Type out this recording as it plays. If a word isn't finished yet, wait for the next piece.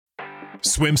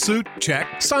Swimsuit? Check.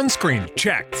 Sunscreen?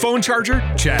 Check. Phone charger?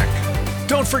 Check.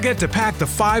 Don't forget to pack the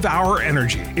 5-Hour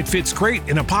Energy. It fits great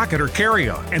in a pocket or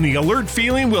carry-on, and the alert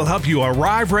feeling will help you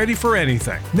arrive ready for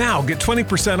anything. Now get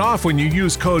 20% off when you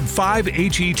use code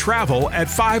 5HETRAVEL at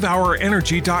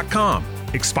 5hourenergy.com.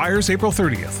 Expires April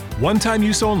 30th. One-time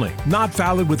use only. Not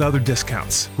valid with other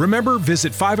discounts. Remember,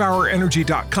 visit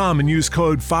 5hourenergy.com and use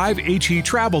code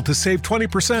 5HETRAVEL to save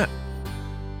 20%.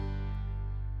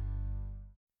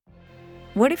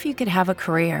 What if you could have a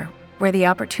career where the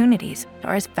opportunities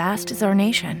are as vast as our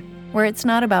nation, where it's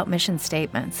not about mission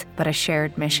statements, but a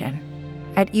shared mission?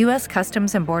 At U.S.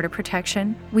 Customs and Border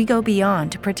Protection, we go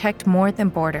beyond to protect more than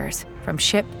borders. From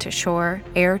ship to shore,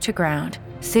 air to ground,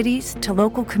 cities to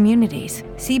local communities,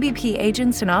 CBP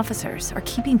agents and officers are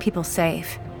keeping people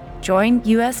safe. Join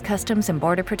U.S. Customs and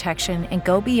Border Protection and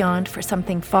go beyond for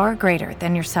something far greater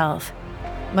than yourself.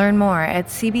 Learn more at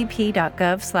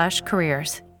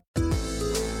cbp.gov/careers.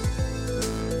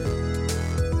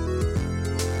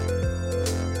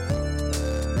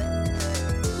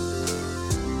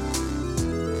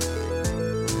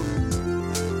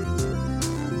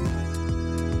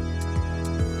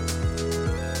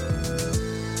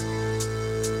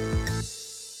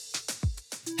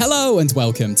 Hello and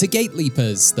welcome to Gate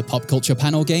Leapers, the pop culture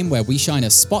panel game where we shine a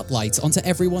spotlight onto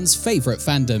everyone's favourite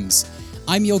fandoms.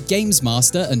 I'm your games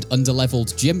master and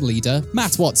underleveled gym leader,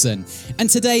 Matt Watson, and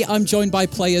today I'm joined by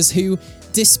players who,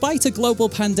 despite a global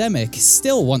pandemic,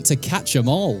 still want to catch 'em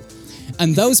all.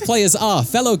 And those players are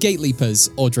fellow Gate Leapers,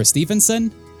 Audra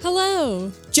Stevenson.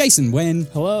 Hello. Jason Wynn.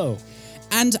 Hello.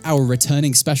 And our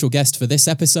returning special guest for this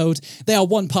episode. They are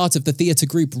one part of the theatre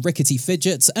group Rickety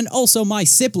Fidgets and also my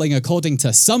sibling according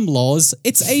to some laws.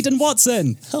 It's Aidan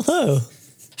Watson. Hello.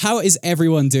 How is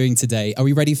everyone doing today? Are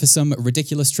we ready for some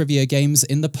ridiculous trivia games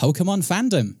in the Pokemon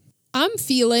fandom? I'm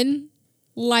feeling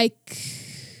like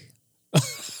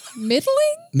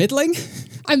middling? Middling?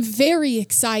 I'm very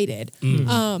excited.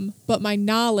 But my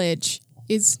knowledge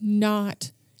is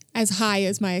not as high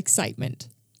as my excitement.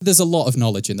 There's a lot of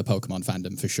knowledge in the Pokemon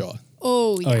fandom for sure.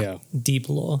 Oh, yeah. Oh, yeah. Deep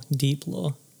lore.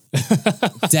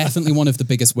 Definitely one of the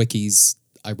biggest wikis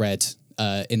I read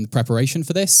in preparation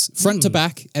for this. Front to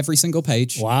back, every single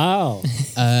page. Wow.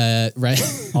 Right.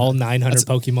 All 900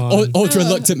 Pokemon. Audra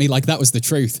looked at me like that was the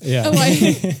truth. Yeah.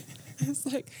 I was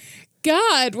like,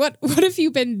 God, what have you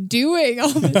been doing all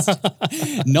this time?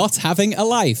 Not having a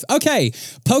life. Okay,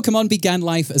 Pokemon began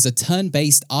life as a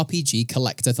turn-based RPG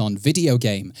collectathon video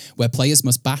game where players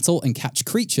must battle and catch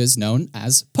creatures known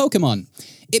as Pokemon.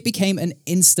 It became an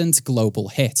instant global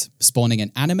hit, spawning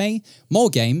an anime, more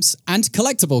games, and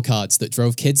collectible cards that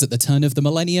drove kids at the turn of the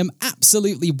millennium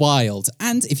absolutely wild.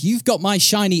 And if you've got my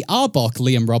shiny Arbok,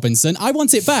 Liam Robinson, I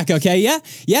want it back, okay, yeah?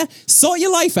 Yeah? Sort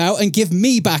your life out and give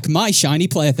me back my shiny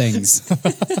playthings.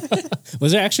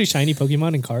 Was there actually shiny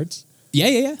Pokemon in cards?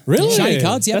 Yeah. Really? Shiny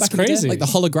cards, yeah. That's back in the day, crazy. like the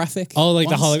holographic. Oh, like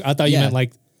ones. I thought you Yeah. meant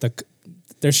like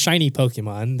there's shiny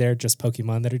Pokemon. They're just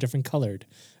Pokemon that are different colored.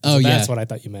 Oh, yeah. That's what I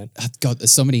thought you meant. God,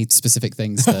 there's so many specific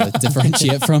things to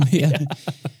differentiate from here.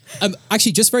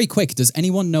 Actually, just very quick, does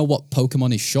anyone know what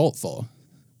Pokemon is short for?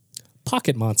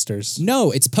 Pocket monsters.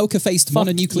 No, it's poker-faced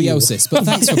mononucleosis, but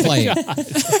thanks for playing.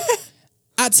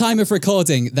 At time of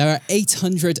recording, there are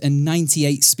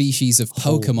 898 species of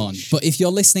Pokemon, but if you're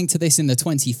listening to this in the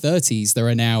 2030s, there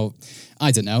are now,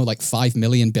 I don't know, like 5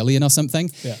 million billion or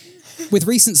something. Yeah. With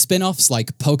recent spin-offs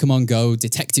like Pokemon Go,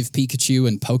 Detective Pikachu,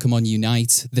 and Pokemon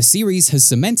Unite, the series has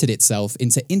cemented itself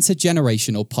into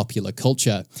intergenerational popular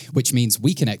culture, which means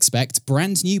we can expect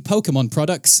brand new Pokemon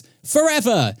products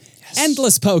forever. Yes.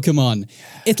 Endless Pokemon.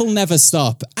 It'll never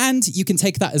stop. And you can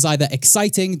take that as either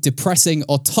exciting, depressing,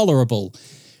 or tolerable,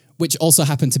 which also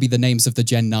happen to be the names of the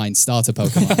Gen 9 starter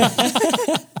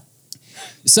Pokemon.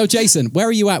 So, Jason, where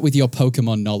are you at with your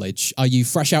Pokemon knowledge? Are you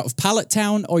fresh out of Pallet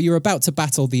Town, or you're about to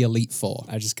battle the Elite Four?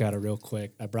 I just got it real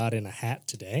quick. I brought in a hat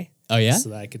today. Oh, yeah? So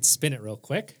that I could spin it real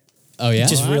quick. Oh, yeah?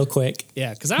 Just real quick.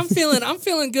 Yeah, because I'm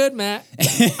feeling good, Matt.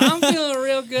 I'm feeling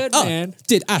real good, man.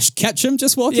 Did Ash Ketchum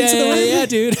just walk into the room? Yeah,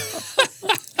 dude.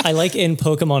 I like in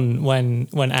Pokemon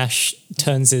when Ash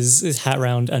turns his hat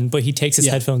around but he takes his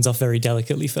headphones off very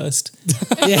delicately first.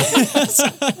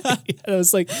 It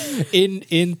was like,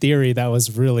 in theory, that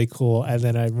was really cool. And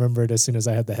then I remembered as soon as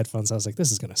I had the headphones, I was like,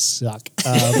 this is going to suck.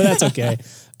 But that's okay.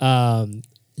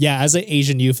 As an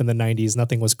Asian youth in the 90s,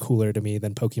 nothing was cooler to me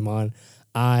than Pokemon.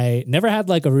 I never had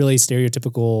like a really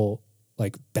stereotypical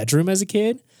like bedroom as a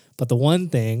kid. But the one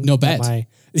thing... No bed.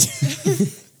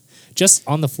 Just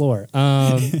on the floor.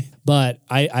 But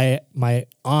my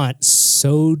aunt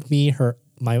sewed me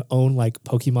my own like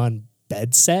Pokemon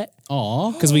bed set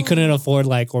Aw. because we couldn't afford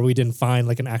or we didn't find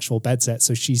an actual bed set.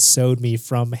 So she sewed me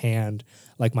from hand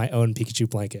my own Pikachu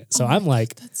blanket. So I'm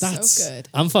like, that's so good.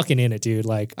 I'm fucking in it, dude.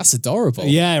 That's adorable.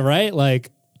 Yeah, right?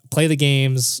 Play the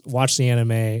games, watch the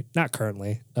anime. Not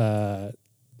currently.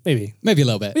 Maybe. Maybe a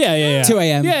little bit. Yeah. 2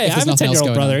 a.m. Yeah, if there's I'm a nothing else 10-year-old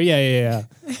going brother. on. Yeah.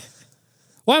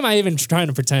 Why am I even trying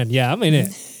to pretend? Yeah, I'm in it.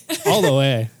 All the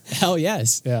way. Hell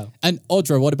yes. Yeah. And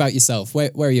Audra, what about yourself? Where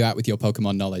are you at with your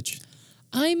Pokemon knowledge?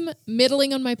 I'm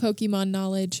middling on my Pokemon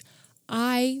knowledge.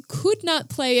 I could not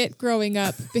play it growing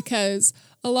up because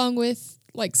along with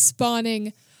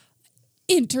spawning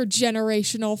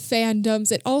intergenerational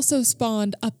fandoms, it also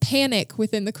spawned a panic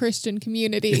within the Christian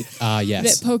community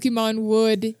Yes. that Pokemon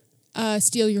would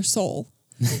steal your soul.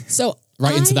 So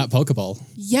Right into that Pokeball.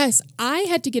 Yes, I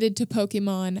had to get into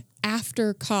Pokemon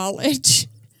after college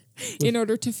in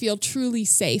order to feel truly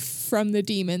safe from the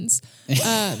demons.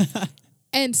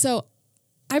 And so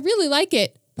I really like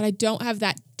it, but I don't have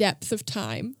that depth of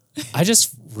time. I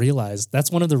just realized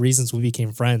that's one of the reasons we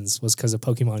became friends was because of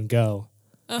Pokemon Go.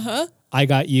 I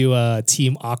got you a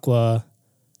Team Aqua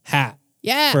hat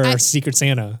Yeah. for Secret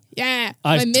Santa. Yeah.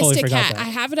 I my totally Mystic forgot hat. that. I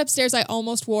have it upstairs. I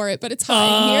almost wore it, but it's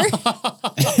hiding here.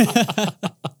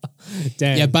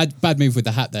 Damn. Yeah, bad move with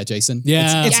the hat there, Jason.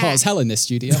 Yeah. It's Yeah. hot as hell in this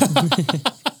studio.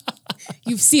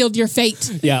 You've sealed your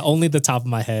fate. Yeah, only the top of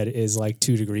my head is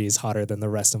 2 degrees hotter than the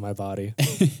rest of my body.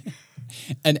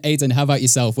 And Aiden, how about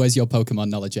yourself? Where's your Pokemon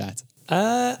knowledge at?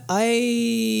 I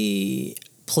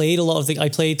played a lot of I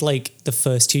played the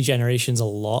first 2 generations a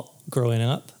lot growing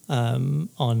up on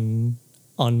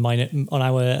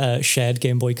our shared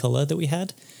Game Boy Color that we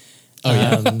had. Oh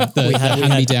yeah, the we had-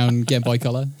 hand-me-down Game Boy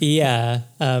Color. Yeah,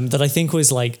 that I think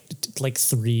was like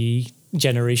 3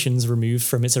 generations removed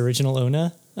from its original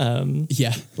owner.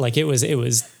 Yeah, It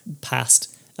was past.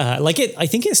 I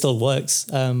think it still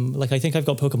works. I think I've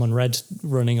got Pokemon Red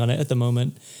running on it at the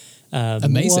moment.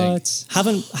 amazing. What?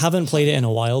 Haven't played it in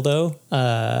a while though.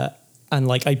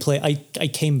 And I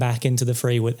came back into the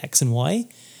fray with X and Y.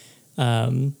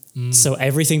 So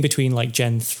everything between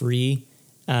Gen 3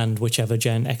 and whichever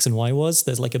Gen X and Y was,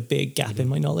 there's a big gap in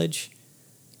my knowledge.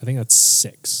 I think that's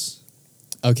 6.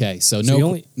 Okay, so you no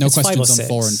only- no it's 5 questions or on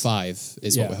 4 6. and 5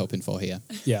 is Yeah. what we're hoping for here.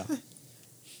 Yeah.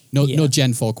 No Yeah. no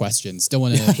Gen 4 questions. Don't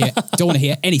want to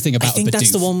hear anything I about. think that's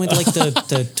the Bidoof. one with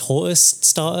the tortoise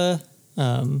starter.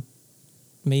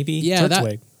 Maybe. Yeah,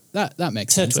 Turtwig. that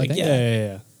makes sense. I Turtwig, think.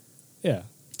 yeah. Yeah.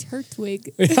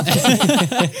 Turtwig.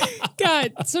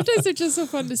 God, sometimes they're just so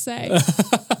fun to say.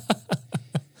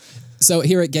 So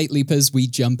here at Gate Leapers, we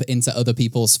jump into other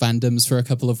people's fandoms for a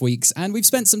couple of weeks, and we've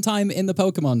spent some time in the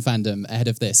Pokemon fandom ahead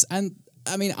of this. And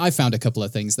I mean, I found a couple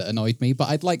of things that annoyed me, but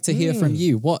I'd like to hear from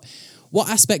you. What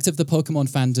aspect of the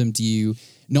Pokemon fandom do you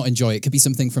not enjoy? It could be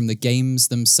something from the games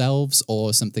themselves,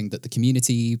 or something that the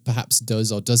community perhaps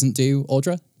does or doesn't do.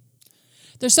 Audra?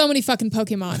 There's so many fucking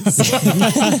Pokemons.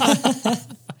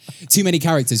 Too many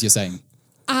characters, you're saying?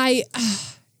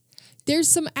 There's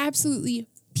some absolutely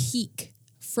peak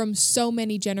from so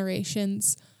many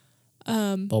generations.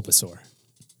 Bulbasaur.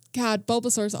 God,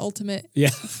 Bulbasaur's ultimate Yeah.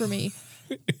 for me.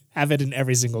 Have it in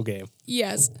every single game.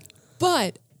 Yes.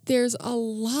 But there's a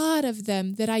lot of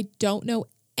them that I don't know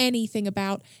anything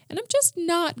about, and I'm just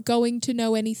not going to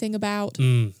know anything about.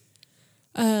 And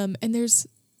there's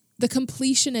the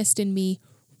completionist in me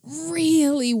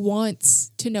really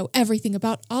wants to know everything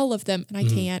about all of them, and I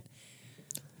can't.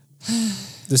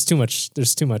 There's too much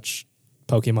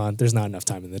Pokemon. There's not enough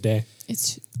time in the day.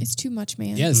 It's too much,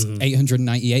 man. Yes,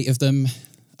 898 of them.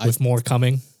 With more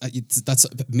coming. That's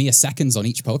mere seconds on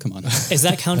each Pokemon. Is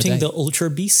that counting day. the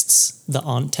Ultra Beasts that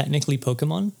aren't technically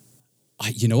Pokemon?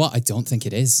 You know what? I don't think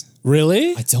it is.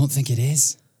 Really? I don't think it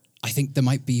is. I think there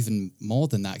might be even more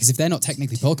than that. Because if they're not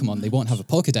technically Pokemon, they won't have a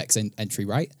Pokedex entry,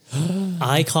 right?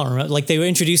 I can't remember. They were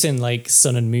introducing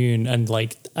Sun and Moon, and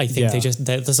I think Yeah.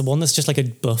 there's one that's just a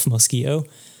buff mosquito.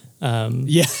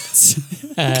 Yeah.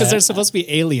 Because they're supposed to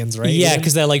be aliens, right? Yeah,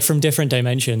 because they're from different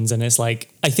dimensions, and it's I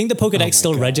think the Pokedex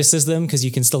still God. registers them because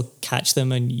you can still catch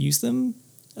them and use them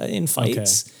in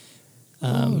fights,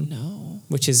 Oh no.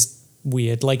 which is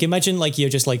weird. Imagine you're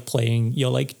just playing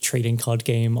your trading card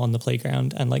game on the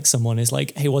playground, and someone is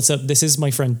hey, what's up? This is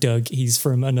my friend Doug. He's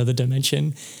from another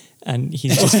dimension, and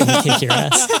he's just gonna kick your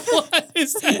ass. What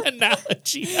is that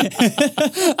analogy?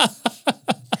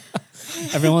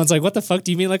 Everyone's like, what the fuck?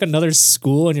 Do you mean another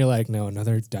school? And you're like, no,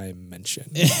 another dimension.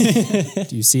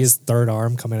 Do you see his third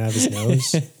arm coming out of his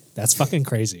nose? That's fucking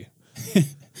crazy.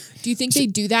 Do you think they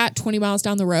do that 20 miles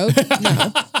down the road?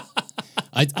 No.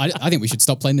 I think we should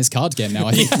stop playing this card game now.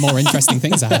 I think more interesting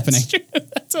things are happening.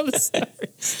 That's how the story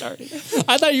started.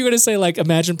 I thought you were going to say, like,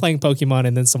 imagine playing Pokemon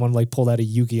and then someone, like, pulled out a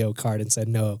Yu-Gi-Oh card and said,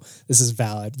 no, this is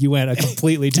valid. You went a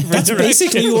completely different direction.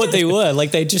 Basically what they were.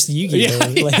 Like, they just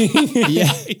Yu-Gi-Oh.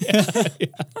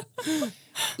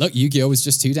 Look, Yu-Gi-Oh was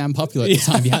just too damn popular at the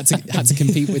time. You had to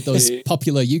compete with those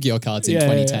popular Yu-Gi-Oh cards in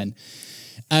 2010.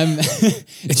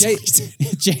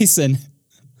 Jason,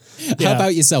 how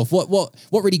about yourself? What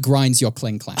really grinds your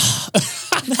cling clang?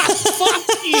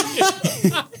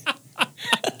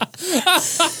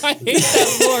 I hate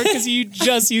that more because you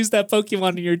just used that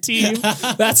Pokemon in your team.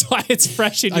 That's why it's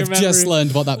fresh in your memory. I've just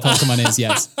learned what that Pokemon is,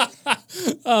 yes.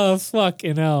 Oh,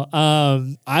 fucking hell.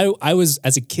 I was,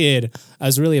 as a kid, I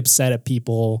was really upset at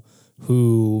people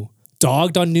who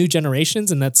dogged on new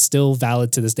generations, and that's still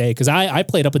valid to this day because I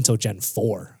played up until Gen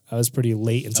 4. I was pretty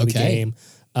late into the game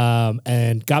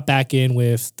and got back in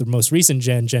with the most recent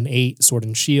Gen 8, Sword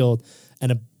and Shield,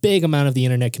 and a big amount of the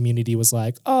internet community was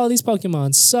like, oh, these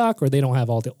Pokemon suck, or they don't have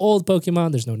all the old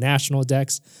Pokemon. There's no national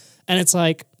dex. And it's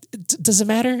like, does it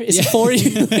matter? Is it for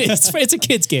you? It's a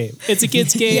kid's game. It's a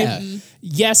kid's game. Yeah.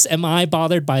 Yes, am I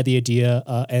bothered by the idea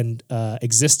and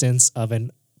existence of an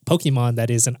Pokemon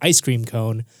that is an ice cream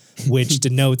cone, which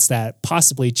denotes that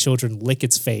possibly children lick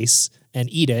its face and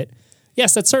eat it?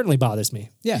 Yes, that certainly bothers me.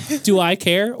 Yeah. Do I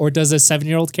care, or does a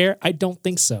 7-year-old care? I don't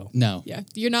think so. No. Yeah.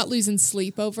 You're not losing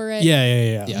sleep over it.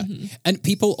 Yeah. Yeah. And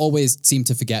people always seem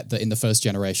to forget that in the first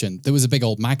generation, there was a big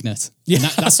old magnet. Yeah.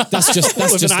 That's just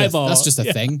an eyeball. That's just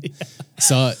a thing.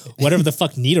 So whatever the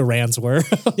fuck Nidorans were.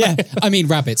 yeah. I mean,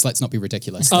 rabbits, let's not be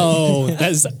ridiculous. Oh,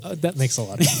 that makes a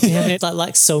lot of sense. Yeah, that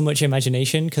lacks so much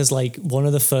imagination because like one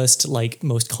of the first like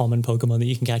most common Pokemon that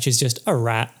you can catch is just a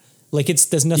rat. Like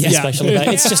there's nothing special about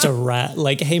it. It's just a rat.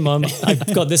 Like, hey mom,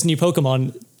 I've got this new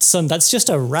Pokemon. Son, that's just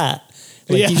a rat.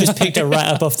 Like you just picked a rat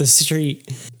up off the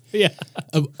street. Yeah.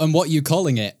 And what are you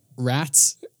calling it?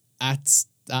 Rat?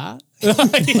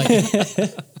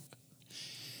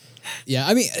 Yeah,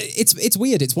 I mean, it's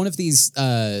weird. It's one of these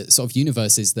sort of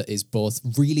universes that is both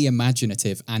really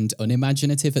imaginative and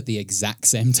unimaginative at the exact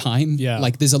same time. Yeah.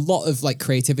 Like, there's a lot of, like,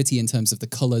 creativity in terms of the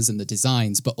colors and the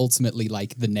designs, but ultimately,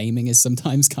 like, the naming is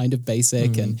sometimes kind of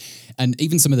basic, and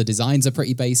even some of the designs are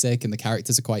pretty basic, and the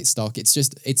characters are quite stock. It's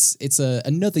just, it's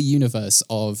another universe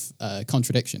of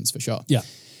contradictions, for sure. Yeah.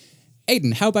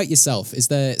 Aiden, how about yourself? Is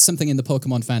there something in the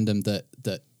Pokemon fandom that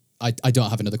I don't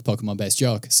have another Pokemon-based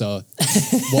joke, so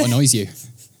what annoys you?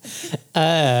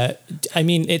 I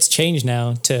mean, it's changed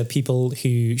now to people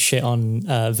who shit on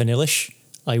Vanillish.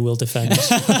 I will defend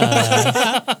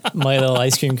my little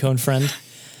ice cream cone friend.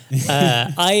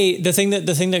 The thing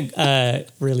that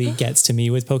really gets to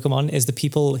me with Pokemon is the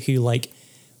people who like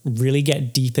really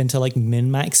get deep into like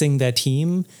min-maxing their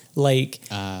team. Like,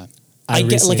 I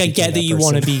get that you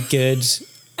want to be good.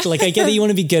 Like, I get that you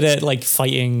want to be good at like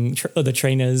fighting other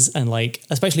trainers, and like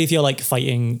especially if you're like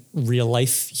fighting real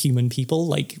life human people,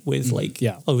 like with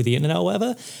over the internet or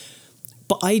whatever.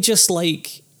 But I just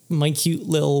like my cute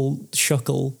little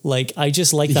Shuckle. Like, I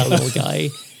just like that little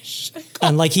guy,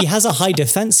 and like he has a high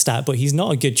defense stat, but he's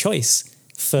not a good choice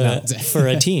for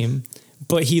a team.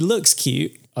 But he looks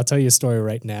cute. I'll tell you a story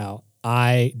right now.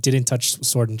 I didn't touch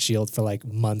Sword and Shield for like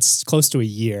months, close to a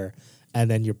year, and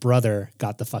then your brother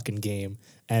got the fucking game.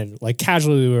 And like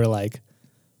casually we were like,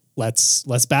 let's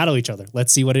battle each other.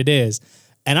 Let's see what it is.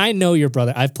 And I know your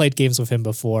brother. I've played games with him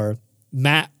before.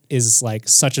 Matt is like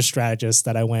such a strategist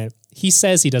that I went, he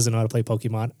says he doesn't know how to play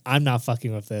Pokemon. I'm not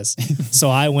fucking with this. So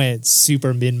I went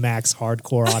super min-max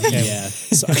hardcore on him. Yeah.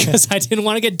 Because I didn't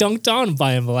want to get dunked on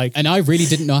by him. Like, and I really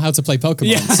didn't know how to play Pokemon.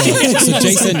 Yeah.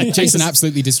 So Jason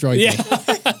absolutely destroyed me.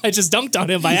 I just dunked on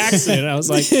him by accident. I was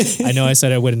like, I know I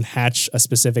said I wouldn't hatch a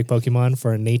specific Pokemon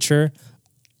for a nature.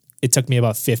 It took me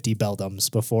about 50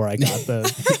 Beldums before I got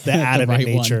the adamant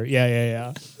right nature. one.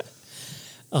 Yeah.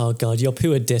 Oh God, you're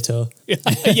pure ditto.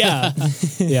 Yeah.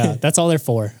 That's all they're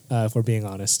for, if we're being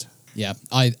honest. Yeah,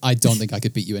 I don't think I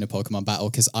could beat you in a Pokemon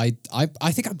battle because I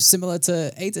think I'm similar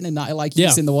to Aiden in that I like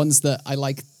using the ones that I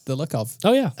like the look of.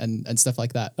 Oh yeah, and stuff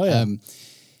like that. Oh yeah.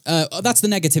 That's the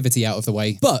negativity out of the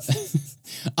way. But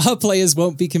our players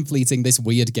won't be completing this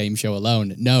weird game show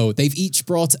alone. No, they've each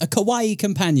brought a kawaii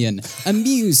companion, a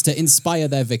muse to inspire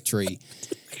their victory.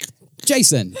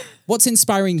 Jason, what's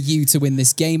inspiring you to win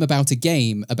this game about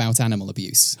animal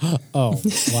abuse? Oh,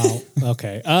 wow.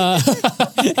 Okay.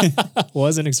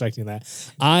 Wasn't expecting that.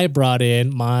 I brought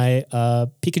in my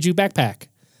Pikachu backpack.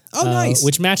 Oh, nice.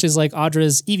 Which matches like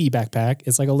Audra's Eevee backpack.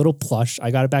 It's like a little plush.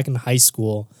 I got it back in high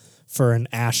school for an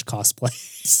Ash cosplay.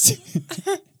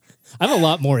 I'm a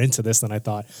lot more into this than I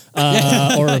thought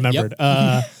or remembered.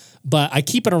 Yep. But I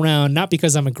keep it around not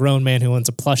because I'm a grown man who owns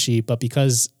a plushie, but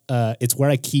because it's where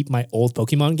I keep my old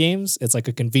Pokemon games. It's like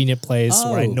a convenient place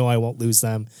where I know I won't lose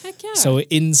them. Heck yeah. So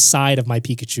inside of my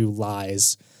Pikachu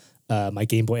lies my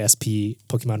Game Boy SP,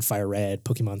 Pokemon Fire Red,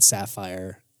 Pokemon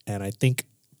Sapphire, and I think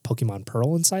Pokemon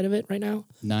Pearl inside of it right now.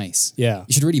 Nice. Yeah.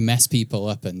 You should really mess people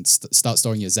up and start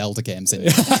storing your Zelda games in.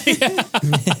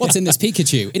 What's in this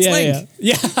Pikachu? It's Link.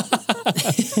 Yeah.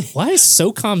 Why is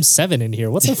SOCOM 7 in here?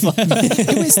 What the fuck?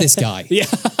 Who is this guy? Yeah.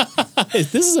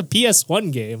 This is a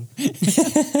PS1 game.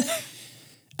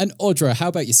 And Audra, how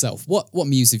about yourself? What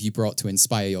muse have you brought to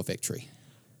inspire your victory?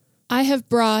 I have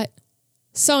brought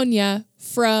Sonia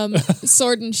from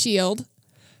Sword and Shield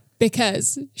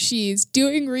because she's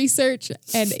doing research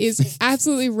and is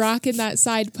absolutely rocking that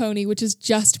side pony, which is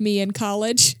just me in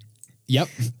college. Yep.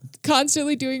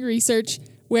 Constantly doing research,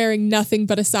 wearing nothing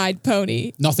but a side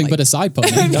pony. Nothing but a side pony.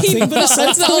 Nothing but a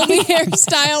That's the only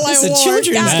hairstyle I It's a wore.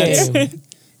 children's God. game.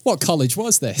 What college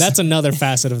was this? That's another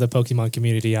facet of the Pokemon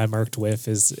community I merked with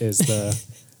is the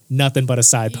nothing but a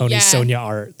side pony Yeah. Sonia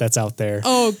art that's out there.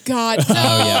 Oh God,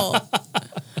 no.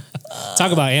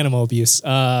 Talk about animal abuse.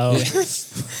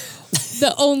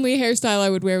 The only hairstyle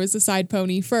I would wear was a side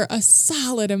pony for a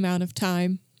solid amount of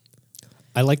time.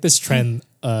 I like this trend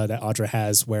that Audra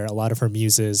has where a lot of her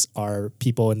muses are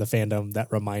people in the fandom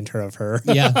that remind her of her.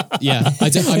 yeah.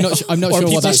 I'm not Or sure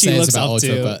people what that she says looks about up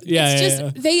Audra, to. but Yeah, It's yeah, just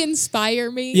yeah. they inspire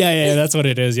me. Yeah, that's what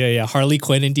it is. Yeah. Harley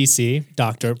Quinn in DC,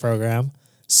 doctorate program.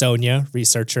 Sonia,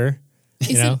 researcher.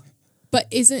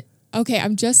 Okay,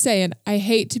 I'm just saying, I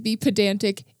hate to be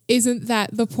pedantic. Isn't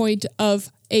that the point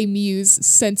of a muse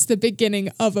since the beginning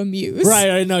of a muse?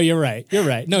 Right. No, you're right. You're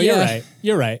right. No, Yeah.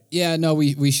 you're right. yeah, no,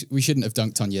 we shouldn't have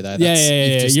dunked on you there. Yeah,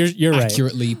 You've just you're right.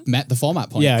 accurately met the format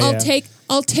point. Yeah,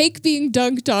 I'll take being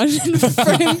dunked on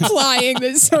for implying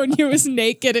that Sonia was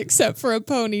naked except for a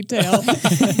ponytail.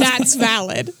 That's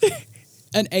valid.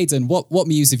 And Aiden, what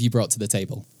muse have you brought to the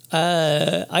table?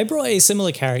 I brought a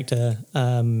similar character.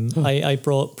 I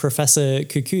brought Professor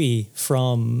Kukui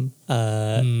from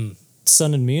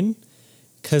Sun and Moon.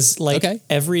 Because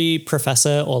every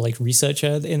professor or like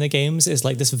researcher in the games is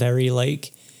like this very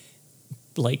like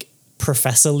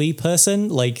professorly person.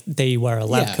 Like they wear a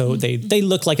lab coat. They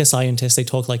look like a scientist. They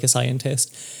talk like a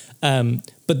scientist.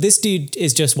 But this dude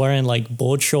is just wearing like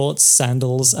board shorts,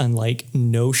 sandals, and like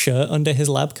no shirt under his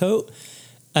lab coat.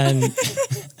 And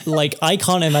like I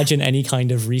can't imagine any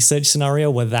kind of research scenario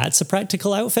where that's a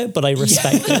practical outfit. But I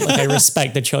respect it. Like I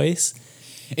respect the choice.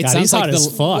 It God, sounds he's hot like as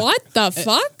fuck. What the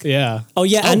fuck? Yeah. Oh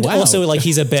yeah, and wow. also like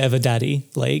he's a bit of a daddy.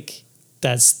 Like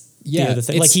that's the other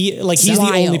thing. Like he's the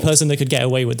wild. only person that could get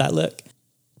away with that look.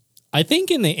 I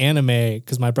think in the anime,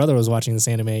 because my brother was watching this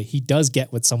anime, he does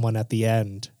get with someone at the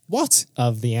end What?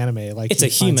 of the anime. Like It's he a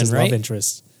finds human, his right? love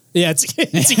interest. Yeah, it's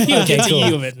a human. Okay, It's cool. a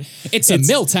human. It's a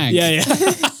mill tank. Yeah.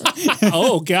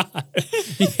 Oh god,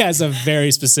 he has a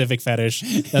very specific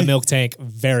fetish that Milk Tank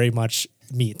very much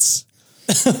meets.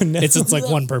 It's like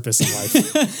one purpose in life.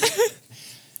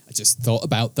 I just thought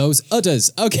about those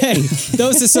udders. Okay,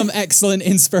 those are some excellent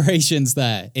inspirations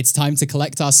there. It's time to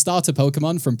collect our starter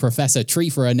Pokemon from Professor Tree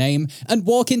for a Name and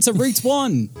walk into Route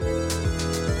 1.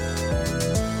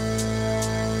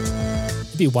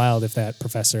 It'd be wild if that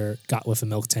professor got with a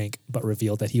Milk Tank but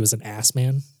revealed that he was an ass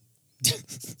man.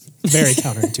 Very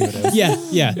counterintuitive.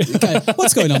 Yeah. Okay,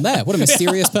 what's going on there? What a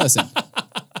mysterious person.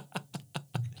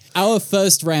 Our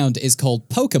first round is called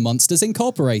Pokemonsters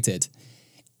Incorporated.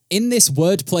 In this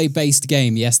wordplay-based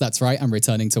game, yes, that's right, I'm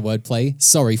returning to wordplay.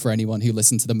 Sorry for anyone who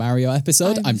listened to the Mario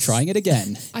episode. I'm trying it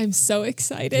again. I'm so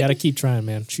excited. You gotta keep trying,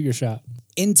 man. Shoot your shot.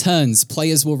 In turns,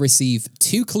 players will receive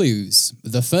 2 clues,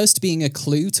 the first being a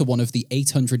clue to one of the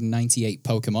 898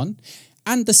 Pokemon,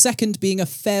 and the second being a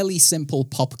fairly simple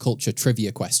pop culture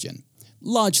trivia question,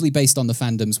 largely based on the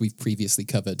fandoms we've previously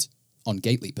covered on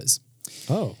Gate Leapers.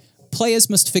 Oh. Players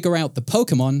must figure out the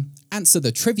Pokemon, answer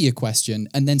the trivia question,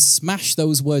 and then smash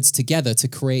those words together to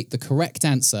create the correct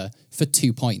answer for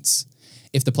 2 points.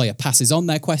 If the player passes on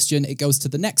their question, it goes to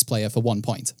the next player for 1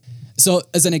 point. So,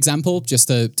 as an example, just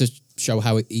to show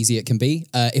how easy it can be,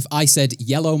 if I said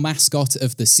yellow mascot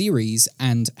of the series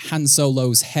and Han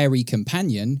Solo's hairy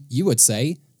companion, you would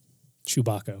say...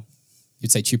 Chewbacca.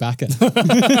 You'd say Chewbacca.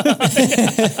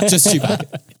 Just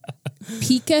Chewbacca.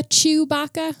 Pikachu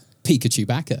Baka? Pikachu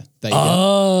Baka. There you go.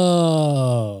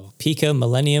 Oh. Pika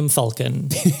Millennium Falcon.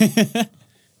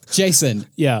 Jason,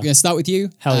 Yeah. we're going to start with you.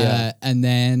 Hell yeah. And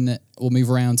then we'll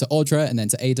move around to Audra and then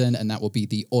to Aiden, and that will be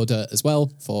the order as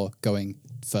well for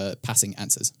passing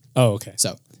answers. Oh, okay.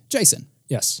 So, Jason,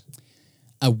 Yes.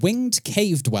 a winged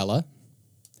cave dweller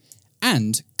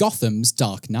and Gotham's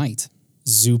Dark Knight.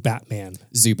 Zubatman.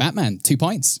 Zubatman, 2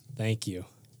 points. Thank you.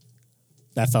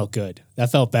 That felt good. That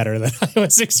felt better than I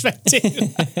was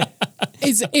expecting.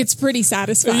 It's pretty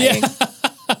satisfying.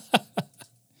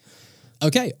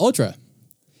 Okay, Audra.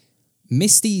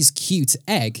 Misty's cute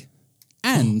egg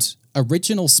and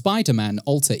original Spider-Man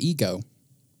alter ego.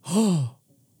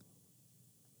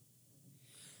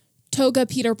 Toga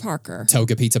Peter Parker.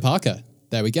 Toga Peter Parker.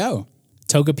 There we go.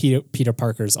 Toga Peter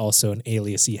Parker is also an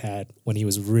alias he had when he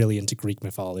was really into Greek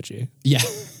mythology. Yeah.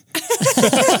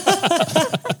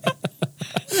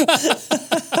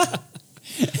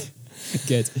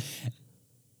 Good.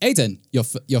 Aidan, your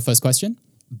first question.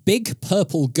 Big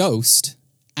Purple Ghost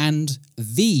and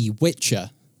The Witcher.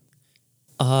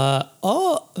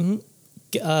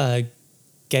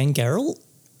 Gangeralt?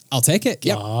 I'll take it.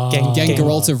 Yep. Gengeralt.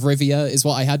 Geralt of Rivia is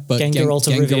what I had, but Geralt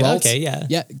of Rivia. Geralt- Okay, yeah.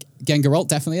 Yeah, Geralt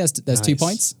definitely has. There's 2 Nice.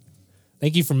 points.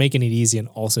 Thank you for making it easy and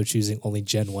also choosing only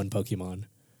Gen 1 Pokemon.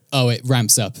 Oh, it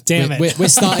ramps up. Damn we're, it. We're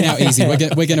starting out easy.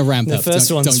 We're gonna ramp The up. first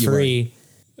Don't one's you worry.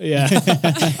 free. Yeah.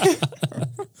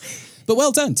 But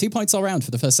well done. 2 points all round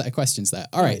for the first set of questions there.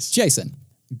 All right, Nice. Jason.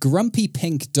 Grumpy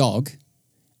Pink Dog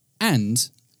and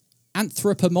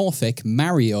anthropomorphic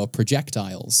Mario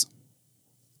projectiles.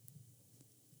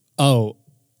 Oh,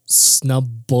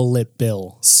 Snubullet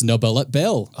Bill. Snubullet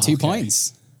Bill. 2 Okay.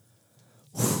 points.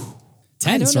 I don't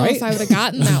Tense, know right? if I would have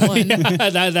gotten that one.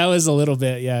 that was a little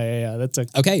bit. Yeah. That's a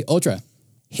Okay, Audra.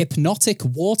 Hypnotic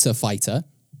Water Fighter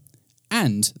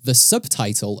and the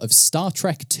subtitle of Star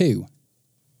Trek 2.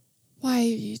 Why are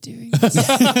you doing this?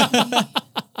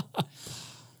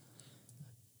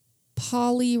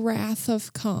 Polyrath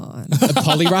of Khan.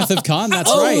 Polyrath of Khan, that's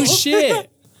right. shit.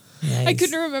 I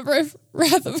couldn't remember if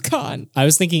Wrath of Khan I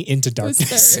was thinking Into was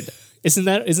Darkness. third. Isn't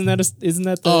that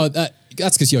the Oh,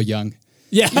 that's because you're young.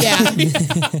 yeah. Yeah.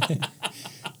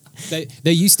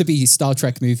 There used to be Star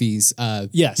Trek movies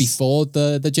Yes. before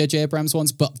the J.J. Abrams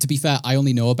ones, but to be fair, I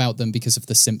only know about them because of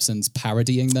The Simpsons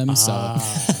parodying them. So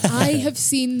I have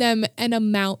seen them an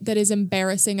amount that is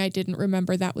embarrassing. I didn't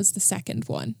remember that was the second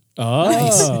one.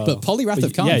 Oh. But Polyrath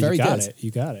of Khan, yeah, very you got good. it. You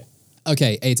got it.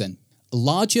 Okay, Aidan.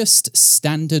 Largest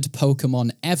standard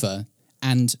Pokemon ever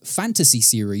and fantasy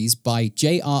series by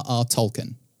J.R.R.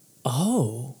 Tolkien.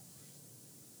 Oh.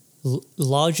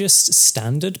 Largest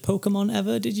standard Pokemon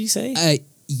ever, did you say?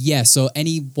 Yeah, so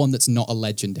any one that's not a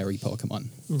legendary Pokemon.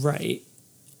 Right.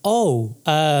 Oh,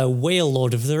 Whale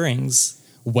Lord of the Rings.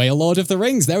 Whale Lord of the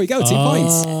Rings. There we go. 2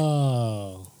 points.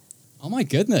 Oh. Oh my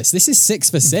goodness. This is 6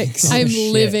 for 6. I'm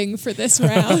shit. living for this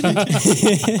round.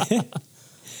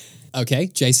 Okay,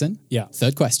 Jason. Yeah.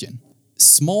 Third question.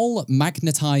 Small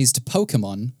magnetized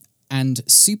Pokemon and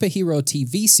superhero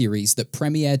TV series that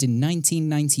premiered in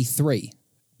 1993.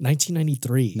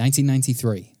 1993.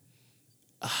 1993.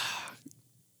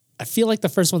 I feel like the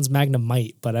first one's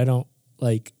Magnemite, but I don't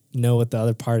know what the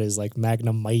other part is. Like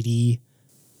Magnemite,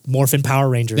 Morphin Power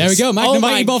Rangers. There we go. Oh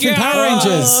my Magnemite Morphin God. Power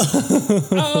Rangers.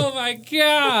 Oh my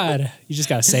God. You just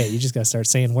gotta say it. You just gotta start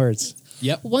saying words.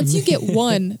 Yep. Once you get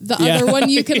one, the other one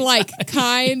you can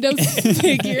kind of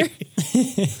figure.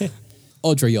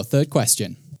 Audrey, your third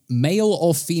question. Male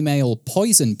or female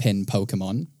poison pin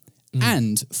Pokemon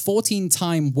and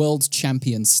 14-time world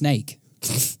champion Snake.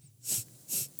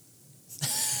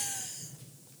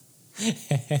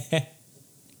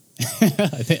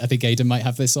 I think Aidan might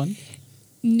have this one.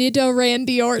 Nido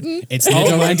Randy Orton. It's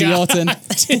Nido Randy Orton.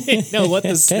 Didn't know what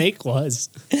the snake was.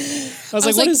 I was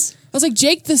like, what is? I was like,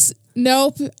 Jake,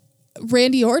 nope.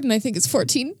 Randy Orton, I think is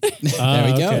 14. There we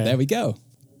go. okay. There we go.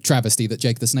 Travesty that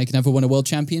Jake the Snake never won a world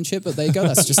championship, but there you go.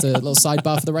 That's just a little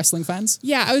sidebar for the wrestling fans.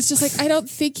 Yeah, I was just like, I don't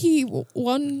think he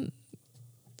won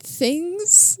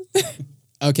things.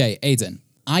 Okay, Aidan.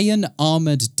 Iron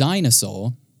Armored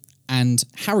Dinosaur and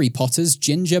Harry Potter's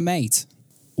Ginger Mate.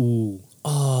 Ooh.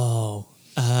 Oh.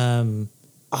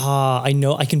 I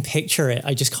know. I can picture it.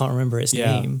 I just can't remember its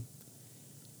Yeah. name.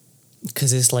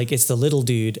 Because it's the little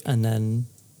dude, and then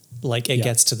it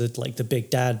gets to the big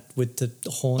dad with the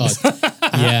horns.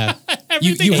 Yeah.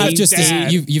 You Everything have is just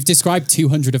dad. you've described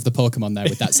 200 of the Pokemon there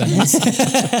with that sentence.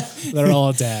 They're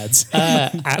all dads.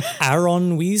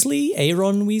 Aaron Weasley. I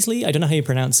don't know how you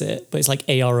pronounce it, but it's like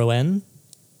Aron.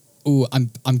 Ooh, I'm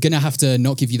gonna have to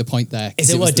not give you the point there. 'cause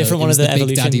Is it was a different it one was of the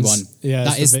big daddy one? evolutions? Yeah,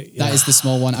 that it's is the that is the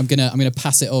small one. I'm gonna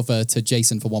pass it over to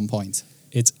Jason for 1 point.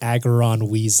 It's Aggron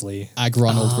Weasley.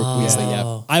 Ronald Weasley.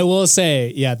 Yeah. I will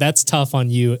say, yeah, that's tough on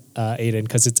you, Aiden,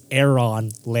 because it's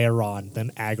Aeron, Laron,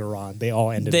 then Aggron. They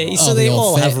all ended wrong. So they they all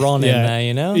all fit. have Ron in there,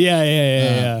 you know?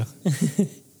 Yeah.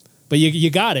 But you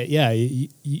got it. Yeah,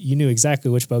 you knew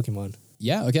exactly which Pokemon.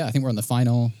 Yeah. Okay. I think we're on the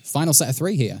final set of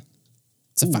 3 here.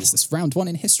 It's the fastest round 1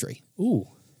 in history. Ooh.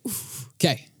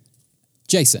 Okay.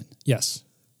 Jason, Yes.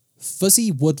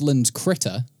 Fuzzy Woodland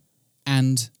Critter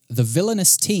and the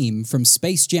villainous team from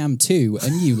Space Jam 2: A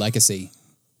New Legacy.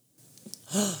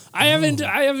 I haven't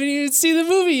even seen the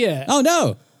movie yet. Oh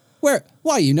no!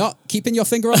 Why are you not keeping your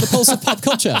finger on the pulse of pop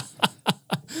culture?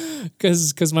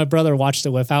 Because my brother watched it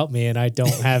without me, and I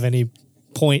don't have any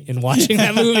point in watching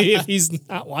that movie if he's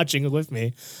not watching it with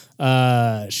me.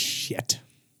 Shit.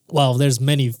 Well, there's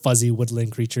many fuzzy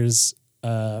woodland creatures,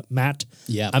 Matt.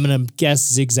 Yeah. I'm going to guess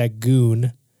Zigzag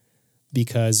Goon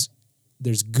because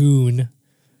there's Goon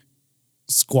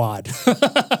Squad.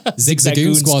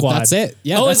 Zigzagoon Squad. That's it.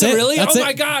 Yeah, oh, that's is it really? That's oh it.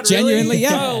 my God. Genuinely, really?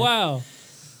 yeah. Oh, wow.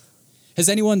 Has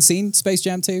anyone seen Space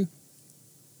Jam 2?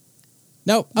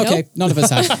 No? Okay, Nope. none of us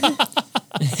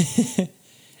have.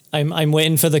 I'm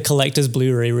waiting for the collector's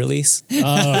Blu-ray release.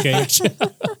 Oh, okay.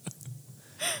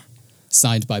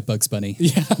 Signed by Bugs Bunny.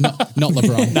 Yeah. Not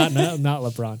LeBron. not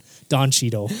LeBron. Don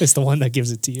Cheadle is the one that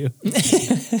gives it to you.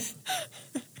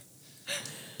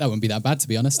 That wouldn't be that bad, to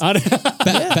be honest. Better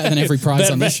than every prize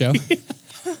on this show.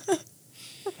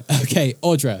 Okay,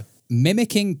 Audra.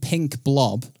 Mimicking Pink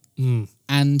Blob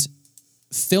and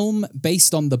film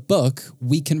based on the book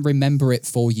We Can Remember It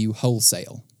For You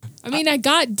Wholesale. I mean, I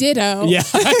got Ditto. Yeah.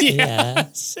 Yeah.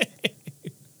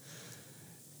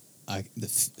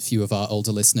 Few of our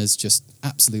older listeners just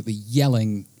absolutely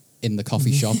yelling in the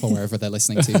coffee shop or wherever they're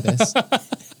listening to this.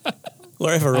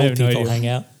 Wherever I old have no people idea. hang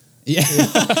out.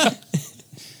 Yeah.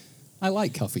 I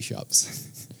like coffee shops.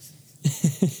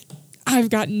 I've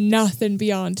got nothing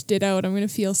beyond Ditto, and I'm going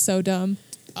to feel so dumb.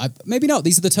 Maybe not.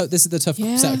 This is the tough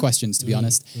Yeah. set of questions, to be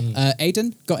honest.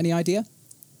 Aidan, got any idea?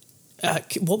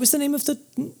 What was the name of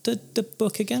the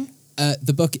book again?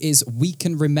 The book is We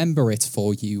Can Remember It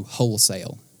For You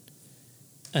Wholesale.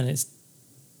 And it's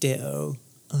Ditto.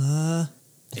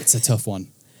 It's a tough one.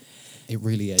 It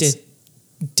really is.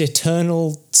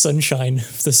 Eternal Sunshine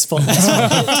of the Spotless.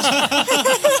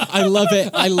 I love it.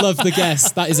 I love the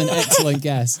guess. That is an excellent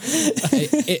guess.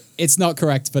 It's not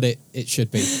correct, but it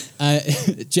should be.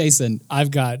 Jason.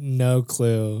 I've got no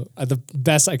clue. The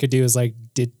best I could do is like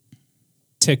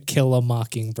To Kill a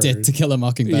Mockingbird. To Kill a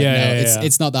Mockingbird. Yeah, no, yeah.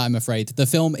 it's not that, I'm afraid. The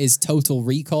film is Total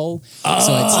Recall.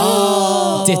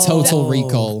 So it's Total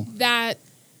Recall.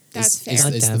 That's fair. Is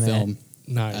God the damn it. film.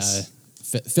 Nice.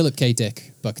 Philip K.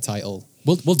 Dick book title.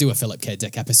 We'll do a Philip K.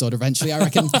 Dick episode eventually, I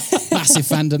reckon. Massive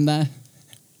fandom there.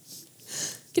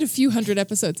 Get a few hundred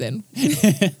episodes in.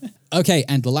 Okay,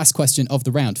 and the last question of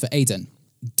the round for Aidan.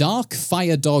 Dark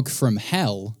Fire Dog from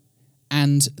Hell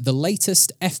and the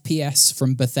latest FPS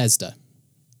from Bethesda.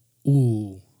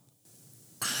 Ooh.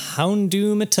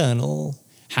 Houndoom Eternal.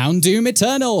 Houndoom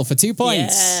Eternal for 2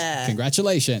 points. Yeah.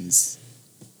 Congratulations.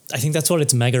 I think that's what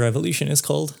its Mega Evolution is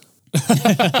called.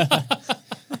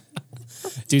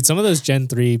 Dude, some of those Gen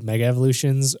 3 Mega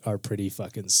Evolutions are pretty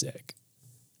fucking sick.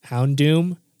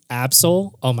 Houndoom,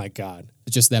 Absol, oh my God.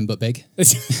 Just them but big.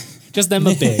 Just them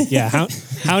but big. Yeah,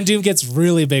 Houndoom gets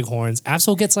really big horns.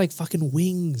 Absol gets like fucking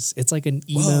wings. It's like an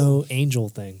emo angel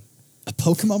thing. A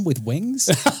Pokemon with wings?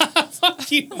 Fuck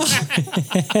you.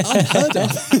 Unheard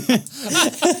of.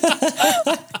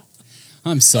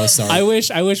 I'm so sorry. I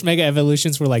wish Mega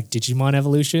Evolutions were like Digimon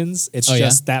Evolutions. It's Oh, yeah?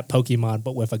 just that Pokemon,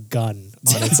 but with a gun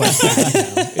on its like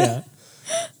back now. Yeah.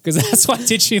 Because that's why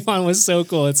Digimon was so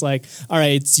cool. It's like, all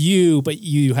right, it's you, but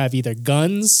you have either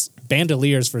guns,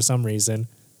 bandoliers for some reason,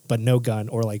 but no gun,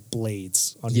 or like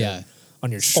blades on Yeah.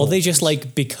 your shoulder. Or they just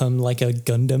like become like a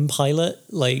Gundam pilot.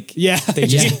 Like Yeah. they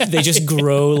just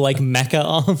grow like mecha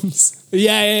arms.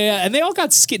 Yeah. And they all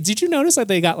got skin. Did you notice that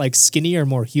they got like skinnier,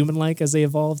 more human-like as they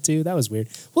evolved too? That was weird.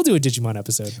 We'll do a Digimon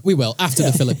episode. We will, after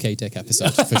the Philip K. Dick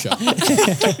episode, for sure. We're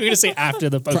going to say after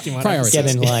the Pokemon prioritize. episode.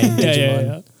 Get in line, Digimon.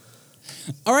 Yeah.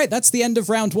 All right, that's the end of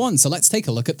round one, so let's take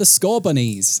a look at the score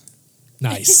bunnies.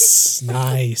 Nice.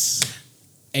 Nice.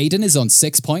 Aidan is on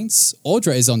 6 points,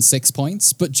 Audra is on 6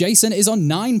 points, but Jason is on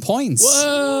 9 points.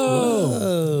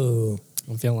 Oh.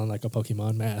 I'm feeling like a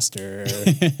Pokemon master.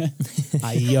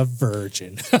 I a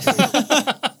virgin.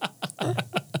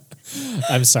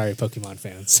 I'm sorry, Pokemon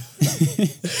fans.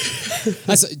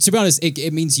 To be honest,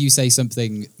 it means you say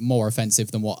something more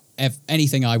offensive than what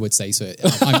anything I would say, so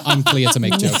I'm clear to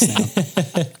make jokes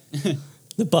now.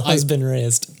 The bar has been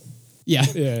raised. Yeah.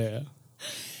 Yeah.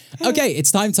 Okay,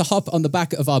 it's time to hop on the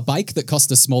back of our bike that cost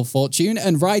a small fortune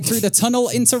and ride through the tunnel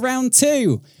into round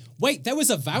 2. Wait, there was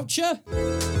a voucher?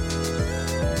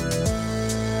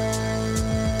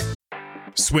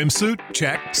 Swimsuit?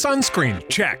 Check. Sunscreen?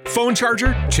 Check. Phone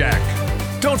charger? Check.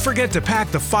 Don't forget to pack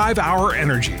the 5-Hour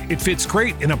Energy. It fits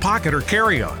great in a pocket or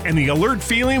carry-on, and the alert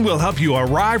feeling will help you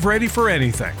arrive ready for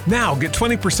anything. Now get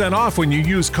 20% off when you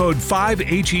use code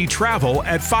 5HETRAVEL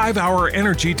at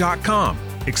 5hourenergy.com.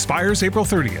 Expires April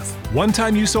 30th.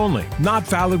 One-time use only. Not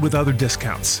valid with other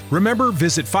discounts. Remember,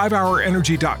 visit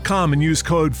 5hourenergy.com and use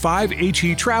code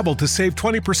 5HETRAVEL to save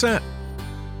 20%.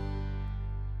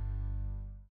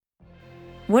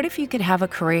 What if you could have a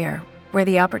career where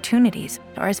the opportunities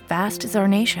are as vast as our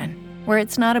nation, where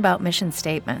it's not about mission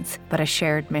statements, but a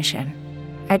shared mission?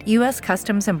 At U.S.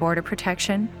 Customs and Border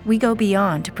Protection, we go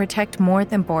beyond to protect more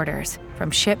than borders.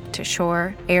 From ship to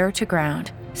shore, air to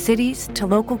ground, cities to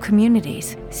local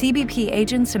communities, CBP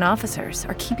agents and officers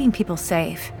are keeping people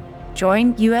safe.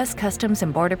 Join U.S. Customs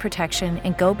and Border Protection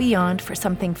and go beyond for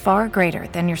something far greater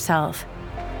than yourself.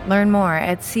 Learn more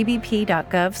at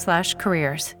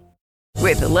cbp.gov/careers.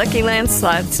 With the Lucky Land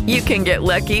Slots, you can get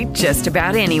lucky just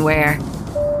about anywhere.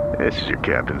 This is your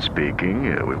captain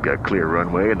speaking. We've got clear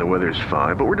runway and the weather's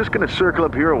fine, but we're just going to circle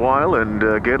up here a while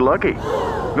and get lucky.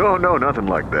 No, nothing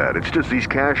like that. It's just these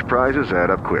cash prizes add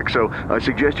up quick. So I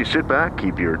suggest you sit back,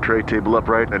 keep your tray table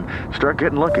upright, and start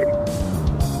getting lucky.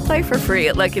 Play for free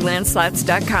at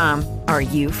LuckyLandSlots.com. Are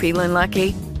you feeling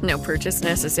lucky? No purchase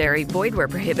necessary. Void where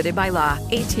prohibited by law.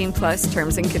 18+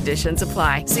 terms and conditions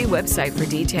apply. See website for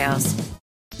details.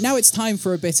 Now it's time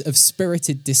for a bit of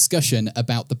spirited discussion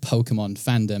about the Pokemon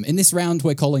fandom. In this round,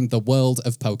 we're calling the World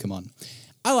of Pokemon.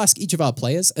 I'll ask each of our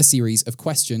players a series of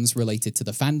questions related to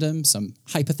the fandom, some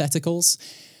hypotheticals.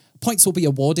 Points will be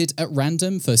awarded at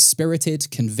random for spirited,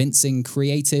 convincing,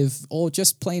 creative, or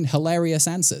just plain hilarious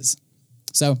answers.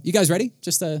 So, you guys ready?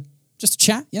 Just a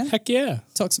chat, yeah? Heck yeah.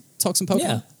 Talk some Pokemon?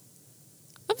 Yeah.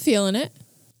 I'm feeling it.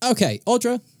 Okay,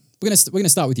 Audra, we're gonna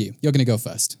start with you. You're gonna go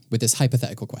first with this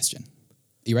hypothetical question.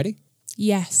 Are you ready?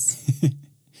 Yes.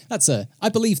 I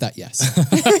believe that yes.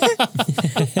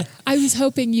 I was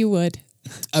hoping you would.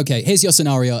 Okay, here's your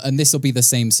scenario, and this will be the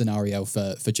same scenario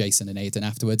for Jason and Aiden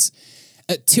afterwards.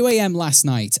 At 2 a.m. last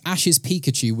night, Ash's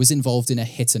Pikachu was involved in a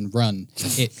hit and run.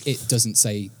 It doesn't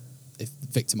say if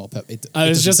victim or I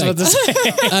was just about to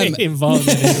say involved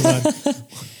in it.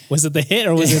 Was it the hit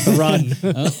or was it the run?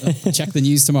 Check the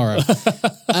news tomorrow.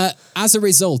 As a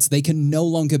result, they can no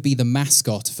longer be the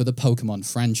mascot for the Pokemon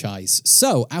franchise.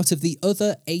 So, out of the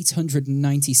other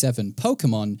 897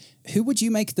 Pokemon, who would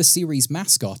you make the series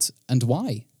mascot and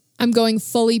why? I'm going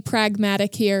fully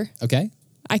pragmatic here. Okay.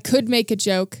 I could make a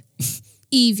joke.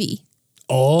 Eevee.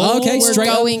 Oh, okay, We're straight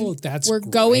going, up. That's we're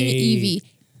going great. Eevee.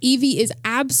 Eevee is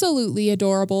absolutely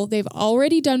adorable. They've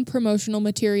already done promotional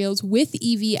materials with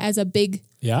Eevee as a big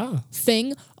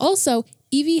thing. Also,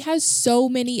 Eevee has so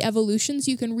many evolutions,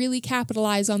 you can really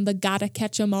capitalize on the gotta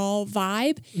catch 'em all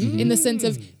vibe in the sense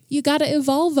of you gotta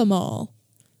evolve them all.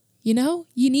 You know,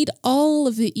 you need all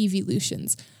of the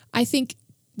evolutions. I think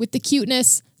with the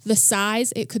cuteness, the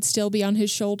size, it could still be on his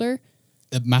shoulder.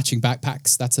 Matching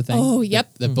backpacks, that's a thing. Oh,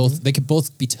 yep. They could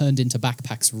both be turned into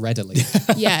backpacks readily.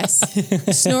 Yes.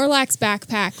 Snorlax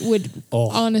backpack would,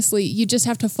 honestly, you just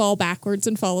have to fall backwards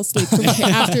and fall asleep from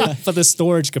after. For the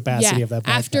storage capacity of that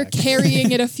backpack. After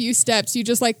carrying it a few steps, you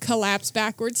just like collapse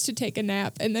backwards to take a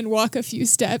nap and then walk a few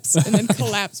steps and then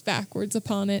collapse backwards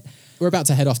upon it. We're about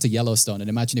to head off to Yellowstone, and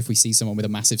imagine if we see someone with a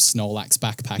massive Snorlax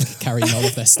backpack carrying all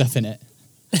of their stuff in it.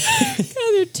 God,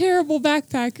 they're terrible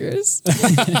backpackers.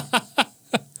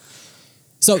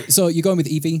 So you're going with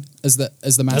Eevee as the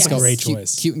mascot? Yes. Great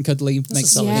choice. Cute and cuddly,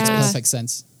 makes Yeah. perfect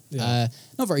sense. Not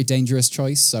very dangerous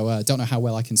choice, so don't know how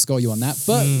well I can score you on that,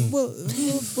 but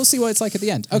we'll see what it's like at the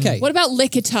end. Okay. What about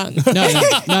Lickitung? No.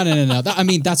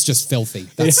 That's just filthy.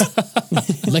 That's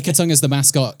Lickitung as the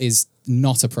mascot is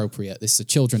not appropriate. This is a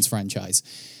children's franchise.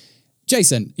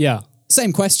 Jason. Yeah.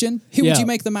 Same question. Who would Yeah. you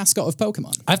make the mascot of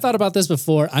Pokemon? I've thought about this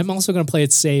before. I'm also going to play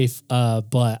it safe,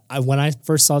 but when I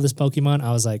first saw this Pokemon,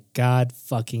 I was like, God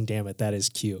fucking damn it, that is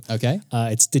cute. Okay.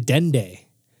 It's Dedenne.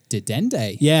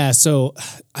 Dedenne? Yeah, so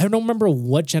I don't remember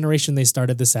what generation they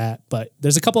started this at, but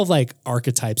there's a couple of like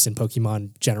archetypes in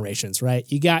Pokemon generations, right?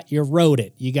 You got your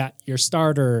rodent, you got your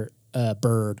starter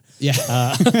bird.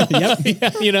 Yeah. Yep.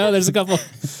 Yeah, you know, there's a couple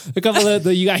of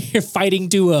you got your fighting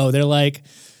duo. They're like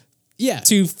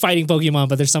two fighting Pokemon,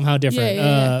 but they're somehow different.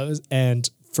 Yeah. And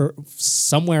for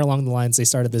somewhere along the lines, they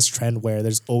started this trend where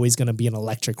there's always going to be an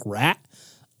electric rat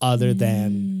other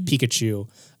than Pikachu.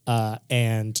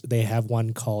 And they have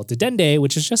one called Dedenne,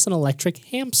 which is just an electric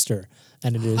hamster.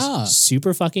 And it is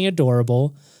super fucking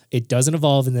adorable. It doesn't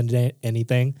evolve into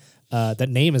anything. That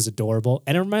name is adorable.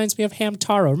 And it reminds me of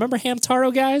Hamtaro. Remember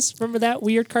Hamtaro, guys? Remember that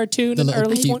weird cartoon in the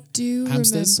early 20s? I do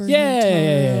hamsters? remember.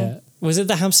 Yeah. Was it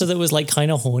the hamster that was like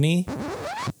kind of horny?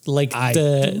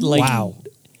 Wow.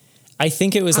 I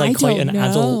think it was I like quite don't an know.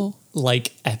 adult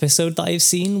like episode that I've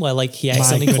seen where like he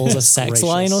accidentally calls a goodness sex gracious.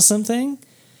 line or something.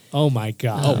 Oh my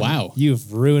god! Oh, wow.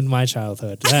 You've ruined my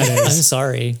childhood. That I'm is.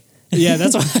 sorry. Yeah,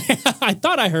 that's why I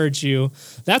thought I heard you.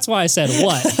 That's why I said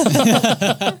what.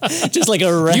 Just like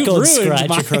a record ruined scratch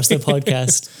my- across the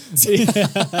podcast.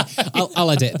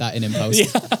 I'll edit that in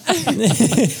post.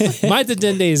 My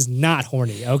Dedenne is not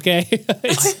horny. Okay.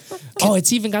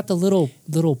 It's even got the little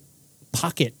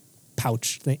pocket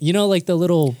pouch thing. You know, like the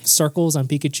little circles on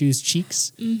Pikachu's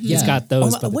cheeks. Yeah. It's got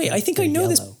those. but Wait, I think I they're know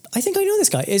this. yellow. I think I know this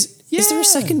guy. Is there a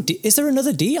second D? Is there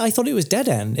another D? I thought it was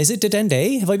Dedenne. Is it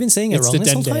Dedenne? Have I been saying it It's wrong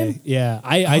this whole Dedenne. time? Yeah,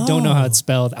 I don't know how it's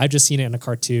spelled. I've just seen it in a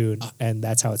cartoon, and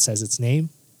that's how it says its name.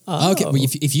 Okay, well,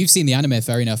 if you've seen the anime,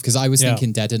 fair enough, because I was Yeah.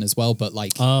 thinking Deaden as well, but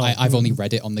like I've only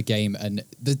read it on the game, and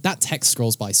that text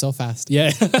scrolls by so fast.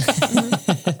 Yeah.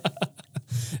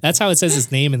 That's how it says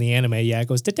its name in the anime. Yeah, it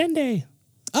goes Dedenne.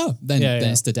 Oh, then Yeah,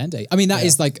 yeah. it's Dedenne. I mean, that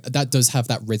is like, that does have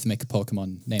that rhythmic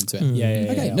Pokemon name to it. Yeah.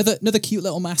 Okay, another cute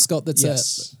little mascot that's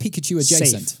Yes. Pikachu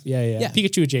adjacent. Safe. Yeah. Yeah.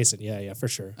 Pikachu adjacent. Yeah, for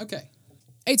sure. Okay.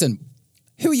 Aidan,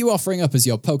 who are you offering up as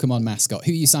your Pokemon mascot?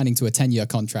 Who are you signing to a 10-year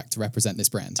contract to represent this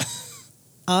brand?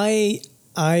 I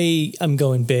am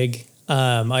going big.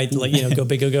 I go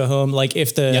big or go home. Like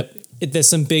if there's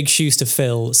some big shoes to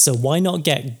fill, so why not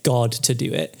get God to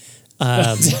do it?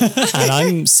 And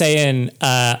I'm saying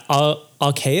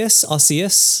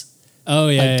Arceus. Oh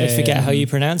yeah. I forget how you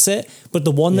pronounce it, but the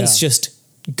one that's Yeah. just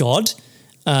God.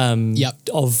 Yep.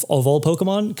 Of all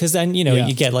Pokemon, because then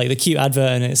you get like the cute advert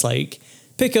and it's like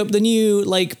pick up the new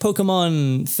like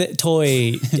Pokemon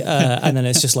toy, and then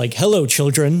it's just like hello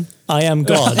children, I am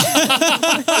God.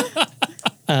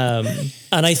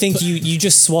 And I think you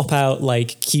just swap out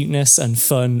like cuteness and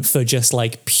fun for just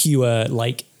like pure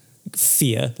like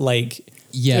fear, like.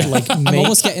 Yeah, Like, I'm make-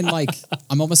 almost getting like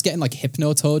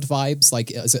Hypnotoad vibes,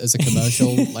 like as a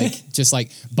commercial, like just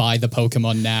like buy the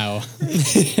Pokemon now.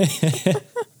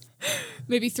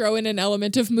 Maybe throw in an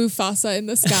element of Mufasa in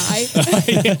the sky.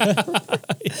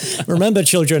 Remember,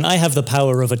 children, I have the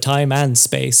power over time and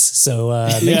space, so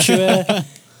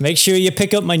make sure you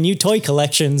pick up my new toy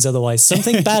collections. Otherwise,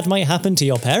 something bad might happen to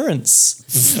your parents.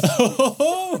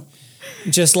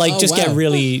 Just get wow.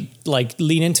 really like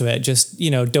lean into it. Just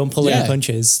don't pull any Yeah.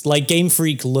 punches. Like Game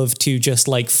Freak love to just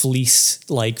like fleece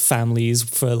like families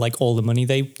for like all the money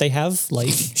they have. Like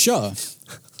Sure.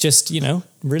 just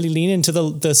really lean into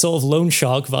the sort of loan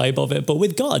shark vibe of it, but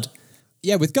with God.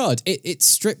 Yeah, with God, it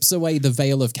strips away the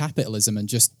veil of capitalism and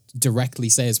just directly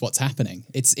says what's happening.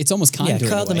 It's almost Yeah, kinder.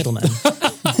 cut out the middleman.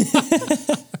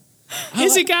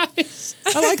 Is it, guys?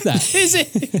 I like that. Is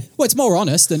it? Well, it's more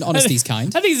honest, and honesty's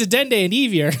kind. I think Dedenne and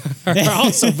Eevee are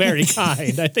also very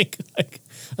kind. I think like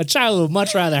a child would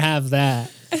much rather have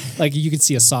that. Like you could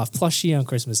see a soft plushie on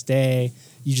Christmas Day.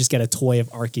 You just get a toy of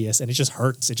Arceus, and it just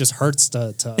hurts. It just hurts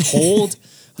to hold.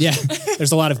 Yeah.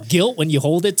 There's a lot of guilt when you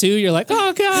hold it too. You're like,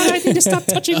 oh god, I need to stop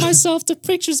touching myself to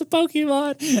pictures of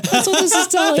Pokemon. That's what this is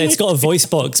telling me. It's got a voice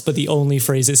box, but the only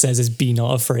phrase it says is "Be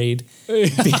not afraid."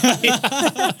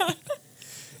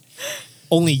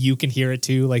 Only you can hear it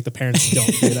too. Like the parents don't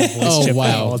hear that voice Oh, chip wow.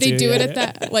 at all, They too. do Yeah. it at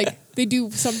that, like they do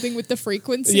something with the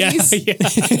frequencies. Yeah.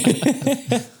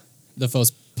 The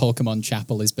first Pokemon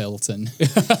chapel is built, and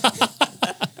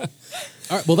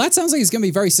all right. Well, that sounds like it's going to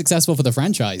be very successful for the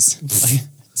franchise.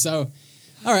 So,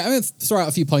 all right, I'm going to throw out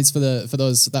a few points for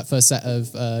that first set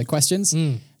of questions.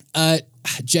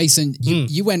 Jason,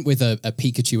 you went with a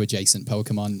Pikachu adjacent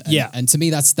Pokemon, and, Yeah. and to me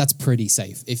that's pretty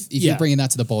safe. If Yeah. you're bringing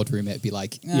that to the boardroom, it'd be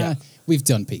like, Yeah. we've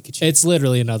done Pikachu. It's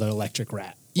literally another electric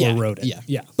rat or rodent.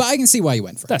 Yeah. But I can see why you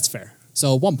went for it. That's fair.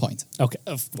 So 1 point. Okay.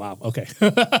 Wow. Okay.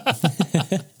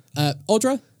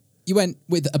 Audra, you went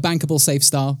with a bankable safe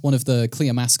star, one of the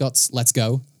clear mascots. Let's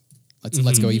go. Let's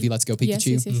go Eevee, let's go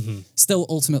Pikachu. Yes. Still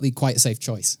ultimately quite a safe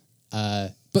choice.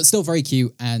 But still very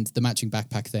cute, and the matching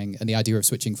backpack thing and the idea of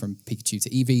switching from Pikachu to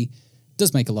Eevee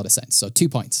does make a lot of sense. So 2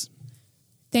 points.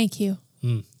 Thank you,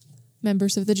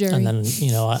 members of the jury. And then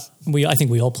I think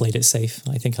we all played it safe.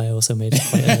 I think I also made it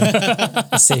quite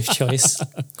a safe choice,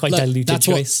 quite Look, diluted that's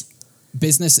what- choice.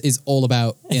 Business is all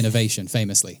about innovation,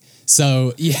 famously.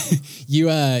 So you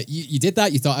did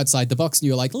that. You thought outside the box, and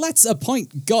you were like, let's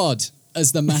appoint God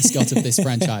as the mascot of this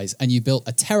franchise. And you built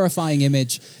a terrifying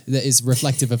image that is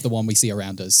reflective of the one we see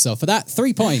around us. So for that,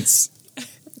 3 points.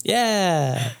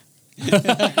 Yeah.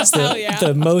 That's Hell yeah.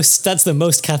 That's the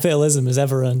most capitalism has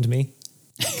ever earned me.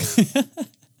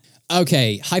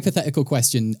 Okay, hypothetical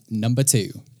question number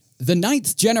 2. The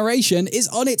 9th generation is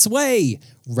on its way.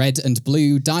 Red and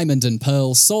blue, diamond and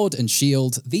pearl, sword and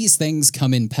shield, these things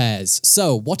come in pairs.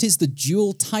 So, what is the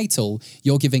dual title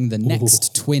you're giving the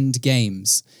next twinned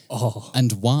games?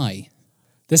 And why?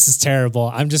 This is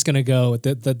terrible. I'm just gonna go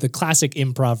the classic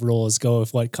improv rules. Go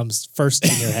with what comes first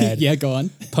in your head. Yeah, go on.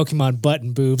 Pokemon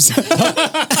button boobs.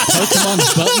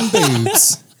 Pokemon button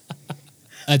boobs.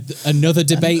 Another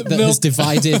debate that has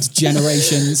divided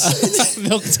generations.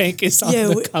 Milk Tank is on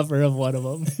the cover of one of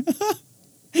them.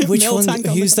 Which Miltank one? on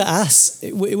the Who's the ass?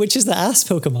 Which is the ass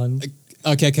Pokemon?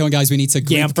 Okay, come on, guys. We need to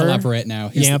Yamper. collaborate now.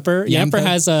 Yamper. Yamper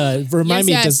has a. Remind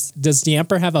me. Yes. Does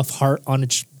Yamper have a heart on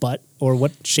its butt, or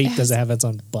what shape does it have its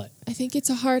own butt? I think it's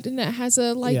a heart and it has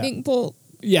a lightning bolt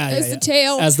Yeah, the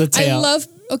tail. As the tail. I love.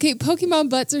 Okay, Pokemon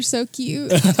butts are so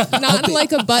cute. Not in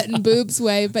like a button boobs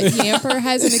way, but Yamper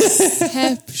has an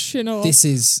exceptional This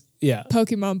is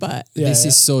Pokemon butt. this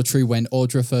is so true. When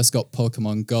Audra first got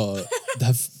Pokemon Go,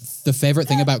 the favorite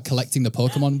thing about collecting the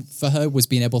Pokemon for her was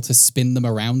being able to spin them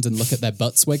around and look at their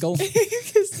butts wiggle.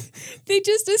 Because they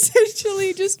just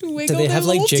essentially just wiggle. Do they their have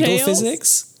like little jiggle tails.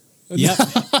 physics? Yep.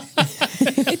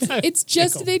 It's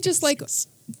just they just like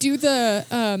do the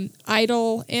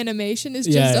idle animation is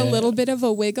just Yeah, a yeah, little bit of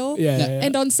a wiggle. Yeah.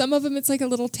 And on some of them it's like a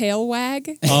little tail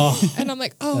wag. Oh, And I'm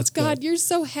like, oh That's God, good. you're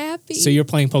so happy. so you're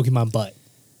playing Pokemon butt.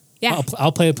 yeah.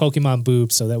 I'll play a Pokemon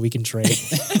boob so that we can trade.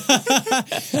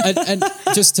 and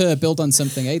just to build on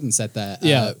something Aiden said there,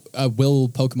 will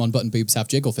Pokemon button boobs have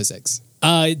jiggle physics?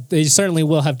 They certainly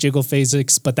will have jiggle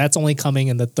physics, but that's only coming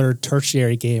in the third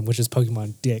tertiary game, which is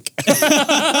Pokemon Dick.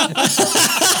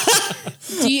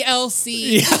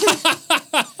 DLC.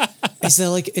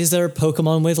 Is there a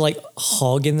Pokemon with like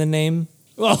hog in the name?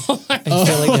 Oh, I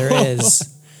feel like there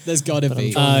is. There's got to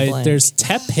be. blank. there's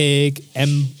Tepig,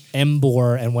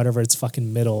 Emboar, and whatever its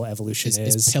fucking middle evolution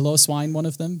Is Pillow Swine one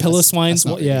of them? Pillow Swine's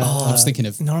not one- yeah. I was thinking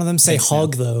of. None of them say Pixel.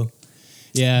 hog though.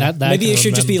 Yeah. That I Maybe can it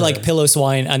should just be remember. like Pillow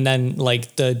Swine, and then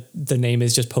like the name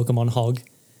is just Pokemon Hog.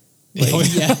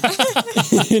 yeah.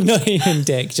 Not even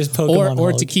Dick, just Pokemon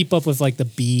or Hog. to keep up with like the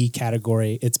B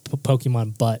category, it's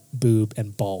Pokemon butt, boob,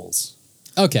 and balls.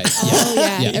 Okay. Yeah. Oh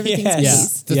yeah, Yeah. everything's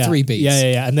Yes. bees. The three Bs.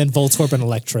 Yeah. And then Voltorb and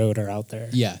Electrode are out there.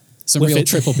 Yeah. Some With real it-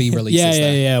 triple B releases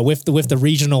there. Yeah. With the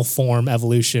regional form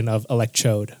evolution of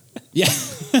Electrode. Yeah.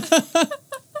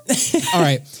 All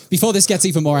right. Before this gets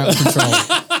even more out of control,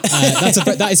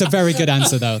 that is a very good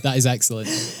answer, though. That is excellent.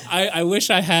 I wish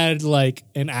I had like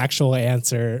an actual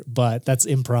answer, but that's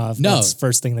improv. No. That's the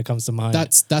first thing that comes to mind.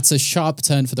 That's a sharp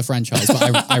turn for the franchise,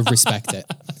 but I respect it.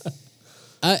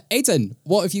 Aiden,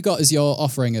 what have you got as your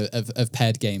offering of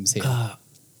paired games here?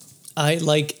 I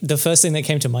like the first thing that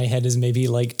came to my head is maybe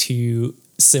like too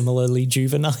similarly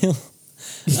juvenile.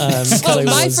 Oh,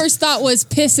 my first thought was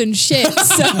piss and shit.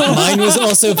 So Mine was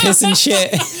also piss and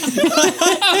shit.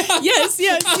 yes.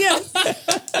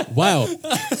 Wow.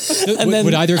 then-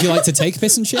 would either of you like to take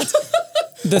piss and shit?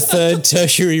 The third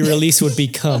tertiary release would be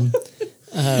Cum.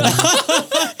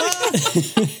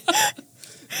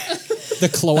 The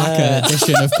cloaca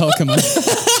edition of Pokemon.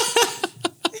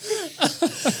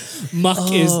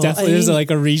 Muck is definitely there's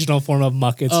like a regional form of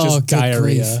muck. It's just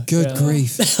diarrhea. Good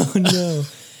grief. Oh no.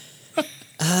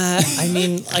 I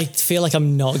mean, I feel like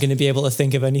I'm not going to be able to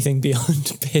think of anything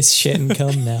beyond piss, shit, and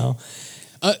cum now.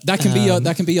 That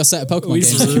can be your set of Pokemon we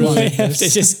games if you want.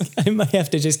 I might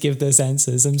have to just give those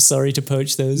answers. I'm sorry to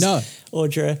poach those. No.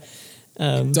 Audra.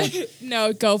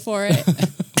 No, go for it.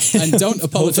 And don't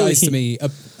apologize to me.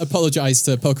 Apologize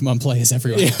to Pokemon players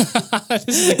everywhere. This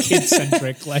is a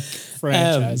kid-centric like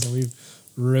franchise, and we've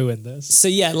ruined this. So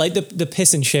yeah, like the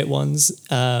piss and shit ones.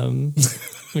 I'm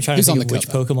trying Who's to on think the of which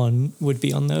cover? Pokemon would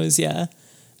be on those. Yeah.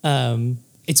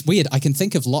 It's weird. I can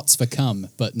think of lots for cum,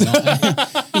 but not.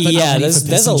 Yeah, not there's for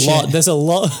piss a and lot. shit. There's a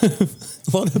lot of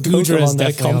Goodra is Pokemon that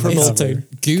are definitely on the comparable cover.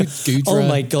 to. Goodra. Oh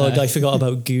my god, I forgot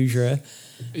about Goodra.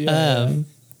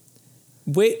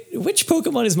 Which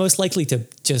Pokemon is most likely to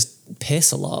just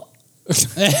piss a lot?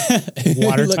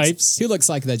 Water types. Who looks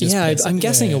like they're just Yeah, pissing? I'm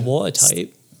guessing a water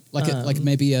type. like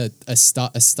maybe a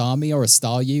Starmie or a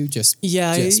Staryu just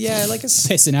like a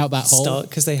pissing out that hole. start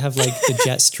because they have like the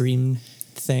jet stream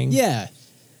thing. Yeah.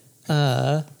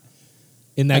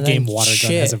 In that And game, then water gun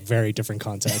shit. has a very different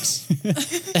context,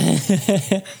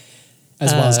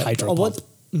 as well as hydro pump.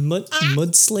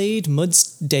 Mudslade,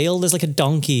 Mudsdale. There's like a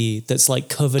donkey that's like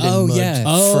covered Oh, in mud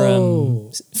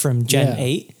yeah. from Gen Yeah.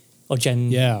 8 or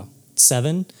Gen Yeah,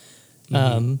 7.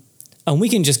 And we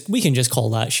can just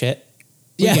call that shit.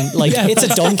 We Yeah. can, like Yeah. it's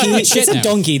a donkey. Shit It's a now.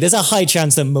 donkey. There's a high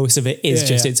chance that most of it is Yeah,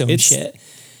 just yeah. its own It's- shit.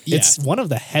 it's one of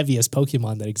the heaviest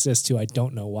Pokemon that exists too. I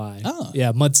don't know why. Oh.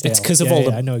 Yeah, Mudsdale. It's because of Yeah, all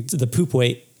yeah, I know. the poop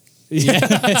weight. Yeah,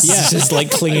 It's just like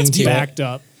clinging to it. backed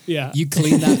up. Yeah. You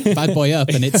clean that bad boy up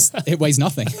and it weighs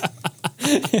nothing.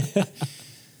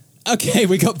 Okay,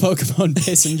 we got Pokemon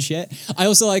piss and shit. I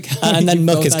also like how And then you've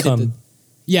muck both has added come.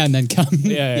 Yeah, and then come.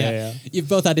 Yeah. You've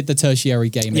both added the tertiary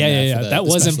game. Yeah. That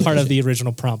wasn't special part of edition. the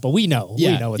original prompt, but we know.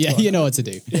 Yeah, We know what's yeah, going you on. know what to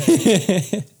do.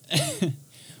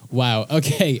 Wow.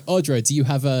 Okay, Audra, do you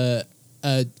have a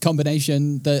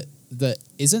combination that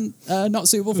isn't not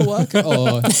suitable for work,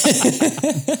 or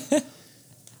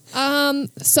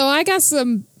So I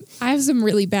have some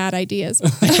really bad ideas.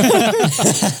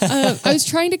 I was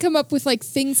trying to come up with like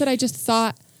things that I just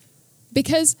thought,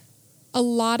 because a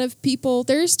lot of people,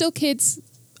 there are still kids,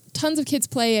 tons of kids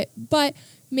play it, but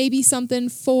maybe something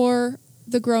for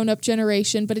the grown-up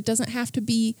generation, but it doesn't have to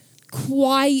be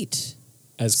quite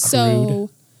As crude. so.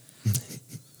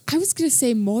 I was going to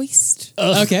say moist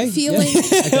okay? feeling.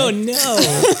 Oh no!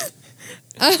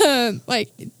 Like,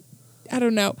 I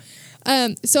don't know.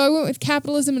 So I went with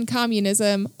capitalism and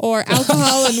communism, or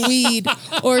alcohol and weed,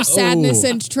 or sadness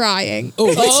and trying.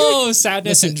 Oh,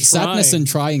 sadness and trying. Sadness and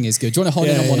trying is good. Do you want to hone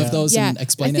in on one of those Yeah, and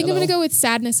explain I think it? I'm going to go with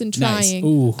sadness and Nice. trying.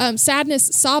 Ooh.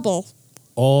 Sadness, Sobble.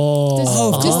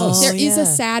 Oh. There is yeah. a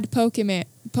sad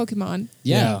Pokemon.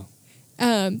 Yeah.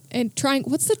 And trying.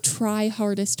 What's the try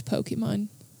hardest Pokemon?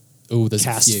 Oh, there's a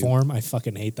Cast few. form. I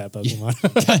fucking hate that Pokemon.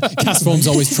 Cast form's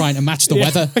always trying to match the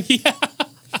weather.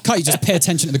 Can't you just pay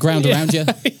attention to the ground around you?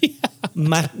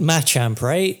 Machamp,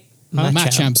 right?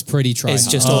 Machamp's pretty try is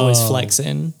hard. just always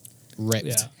flexing. ripped.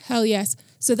 Yeah. Hell yes.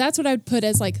 So that's what I would put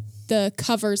as like the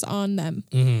covers on them.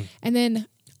 Mm-hmm. And then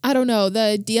I don't know,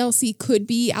 the DLC could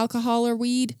be alcohol or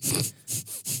weed.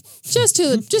 just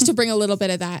to bring a little bit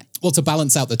of that. Well, to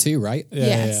balance out the two, right?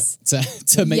 Yes.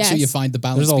 To make sure Yes. you find the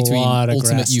balance There's a between lot of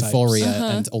ultimate grass types. euphoria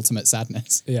and ultimate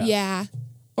sadness. Yeah.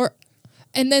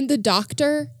 And then the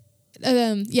doctor,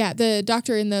 the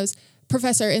doctor in those,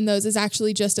 professor in those is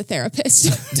actually just a therapist.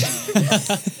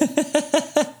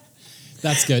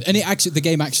 That's good. And the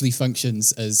game actually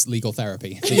functions as legal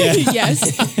therapy.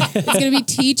 Yes. It's going to be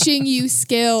teaching you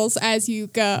skills as you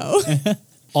go.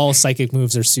 All psychic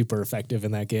moves are super effective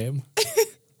in that game.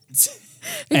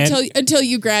 until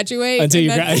you graduate. Until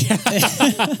and you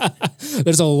then-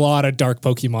 There's a lot of dark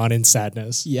Pokemon in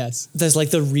Sadness. Yes. There's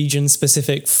like the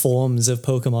region-specific forms of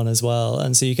Pokemon as well,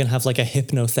 and so you can have like a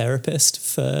hypnotherapist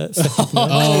for hypno.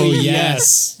 Oh,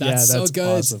 yes. That's so that's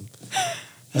good. awesome.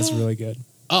 That's really good.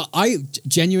 I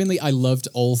genuinely, I loved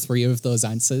all three of those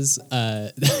answers.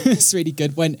 It's really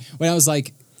good. When I was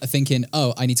like thinking,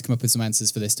 oh, I need to come up with some answers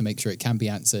for this to make sure it can be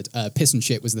answered. Piss and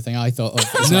shit was the thing I thought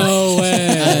of. As well. No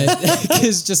way.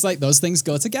 Because just like those things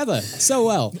go together so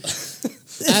well.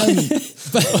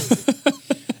 But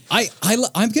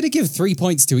I'm going to give 3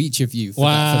 points to each of you for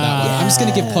that one. I'm just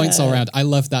going to give points all around. I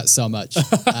love that so much.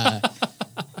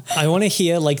 I want to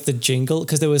hear like the jingle,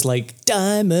 because there was like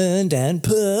Diamond and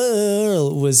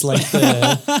Pearl was like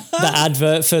the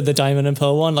advert for the Diamond and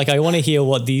Pearl one. Like I want to hear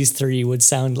what these three would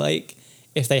sound like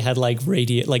if they had like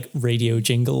radio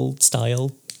jingle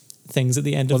style things at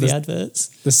the end of the adverts.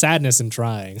 The sadness and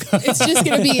trying. It's just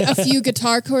going to be a few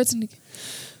guitar chords and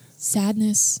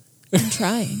sadness and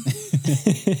trying.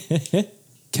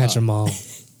 Catch them all.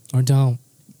 Or don't.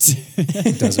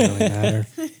 It doesn't really matter.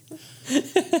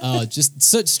 Just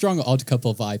such strong odd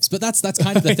couple vibes. But that's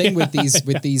kind of the thing with these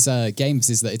games,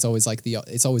 is that it's always like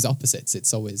it's always opposites.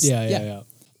 It's always Yeah.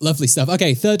 Lovely stuff.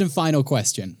 Okay, third and final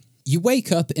question. You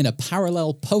wake up in a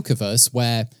parallel Pokeverse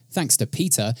where, thanks to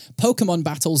Peter, Pokemon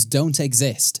battles don't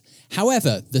exist.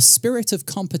 However, the spirit of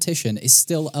competition is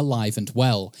still alive and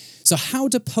well. So how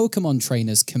do Pokemon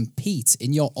trainers compete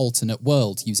in your alternate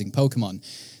world using Pokemon?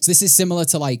 So this is similar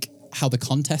to like how the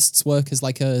contests work as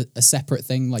like a separate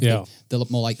thing, like they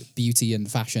look more like beauty and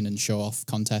fashion and show off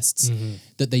contests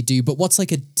that they do. But what's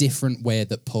like a different way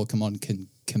that Pokemon can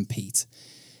compete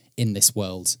in this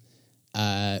world?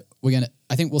 I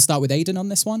think we'll start with Aiden on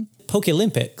this one.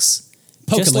 Olympics.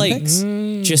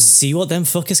 Pokelympics? Just see what them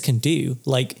fuckers can do.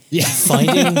 Like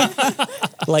finding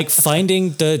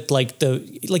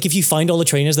if you find all the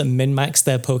trainers that min-max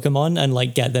their Pokemon and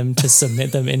like get them to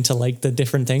submit them into like the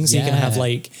different things. So you can have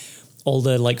like all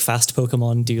the like fast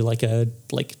Pokemon do like a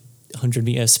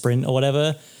 100-meter sprint or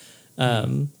whatever.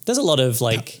 There's a lot of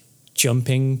like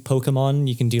jumping Pokemon.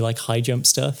 You can do like high jump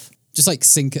stuff. Just like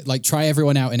try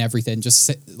everyone out in everything.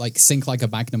 Just sink like a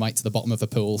Magnemite to the bottom of a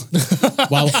pool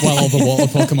while all the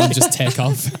water Pokemon just take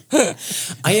off.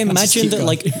 I imagine that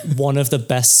like one of the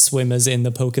best swimmers in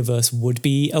the Pokeverse would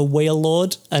be a Whale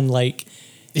Lord, and like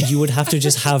you would have to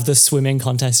just have the swimming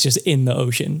contest just in the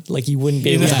ocean. Like you wouldn't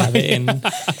be able to have it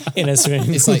in a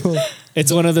swimming It's pool. like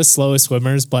It's one of the slowest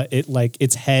swimmers, but it like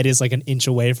its head is like an inch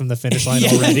away from the finish line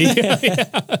already.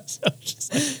 So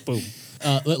just like, boom.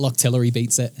 Little Octillery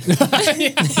beats it.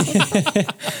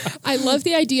 I love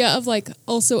the idea of like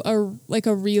also a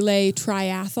relay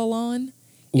triathlon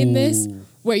in this,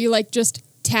 where you like just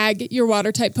tag your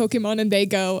water type Pokemon and they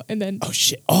go, and then Oh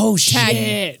shit!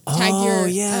 tag your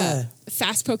yeah.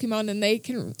 fast Pokemon and they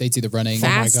can. They do the running. Oh my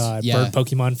Fast. god! Yeah. Bird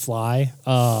Pokemon fly.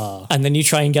 And then you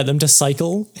try and get them to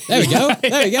cycle. There we go.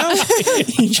 There we go.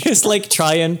 You just like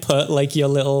try and put like your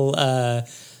little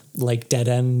like dead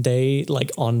end day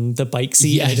like on the bike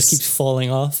seat and it just Yes. keeps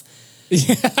falling off.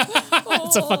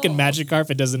 It's a fucking Magikarp.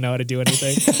 It doesn't know how to do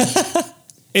anything.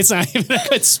 It's not even a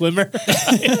good swimmer.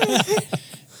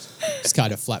 Just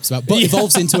kind of flaps about, but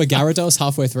evolves into a Gyarados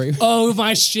halfway through. Oh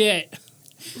my shit!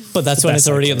 But that's when best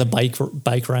it's already at the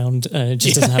bike round. It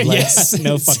just doesn't have legs. Yes,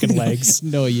 no fucking legs.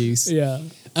 No use. Yeah.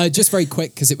 Just very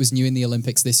quick, because it was new in the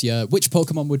Olympics this year. Which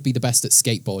Pokemon would be the best at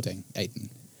skateboarding, Aiden?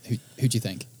 Who do you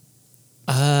think?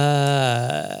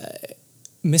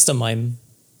 Mr. Mime.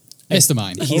 Mr.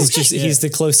 Mime. He's the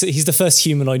closest. He's the first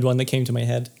humanoid one that came to my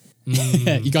head.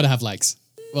 You got to have legs.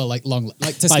 Well, like long,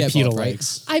 like to Bipedal skateboard, right?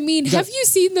 legs. I mean, have you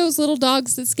seen those little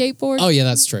dogs that skateboard? Oh yeah,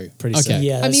 that's true. Pretty okay. sick.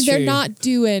 Yeah, I mean, that's they're true. not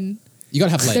doing You got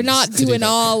to have legs. they're not to do doing that.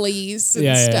 ollies and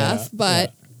Yeah, yeah, stuff, yeah,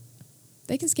 but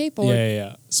they can skateboard.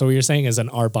 Yeah. So what you're saying is an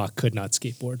Arbok could not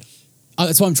skateboard. Oh,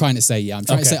 that's what I'm trying to say. Yeah, I'm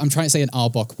trying Okay. to say an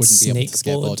Arbok wouldn't be able to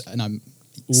Snakeboard. skateboard, and I'm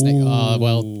snake.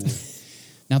 Well,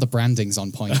 now the branding's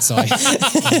on point, so I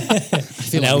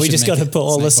feel Now like we should just make got to it put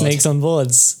all the snakeboard. snakes on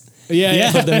boards.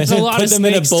 Yeah. Put them in, There's a lot put of them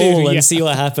in a snakes, bowl too, and yeah. see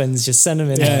what happens. Just send them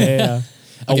in. Yeah.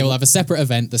 Okay, we'll have a separate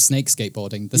event: the snake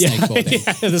skateboarding, the snakeboarding.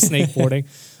 Yeah, the snakeboarding.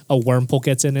 A Wurmple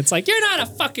gets in. It's like, you're not a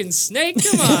fucking snake.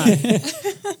 Come on.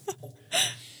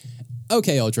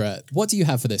 Okay, Audra, what do you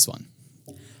have for this one?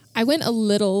 I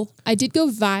did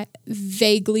go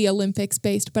vaguely Olympics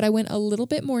based, but I went a little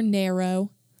bit more narrow.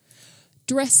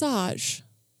 Dressage.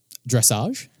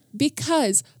 Dressage?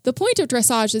 Because the point of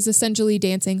dressage is essentially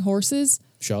dancing horses,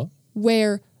 Sure.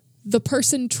 where the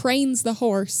person trains the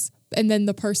horse and then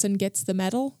the person gets the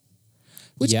medal,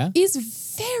 which Yeah. is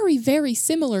very, very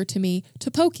similar to me to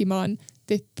Pokemon.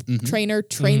 The trainer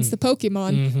trains the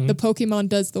Pokemon, the Pokemon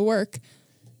does the work,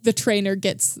 the trainer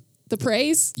gets the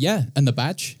praise. Yeah, and the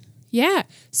badge. Yeah.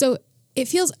 So it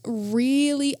feels a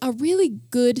really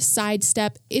good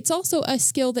sidestep. It's also a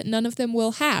skill that none of them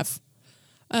will have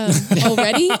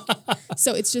already.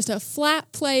 So it's just a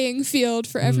flat playing field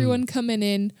for everyone coming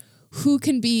in who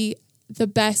can be the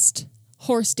best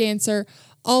horse dancer.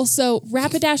 Also,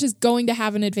 Rapidash is going to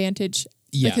have an advantage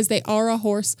because they are a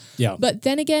horse. Yeah. But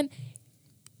then again,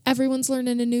 everyone's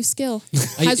learning a new skill.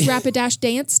 Has Rapidash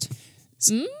danced?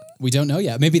 We don't know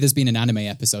yet. Maybe there's been an anime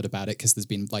episode about it because there's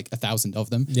been like 1,000 of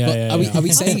them. Yeah, But yeah, are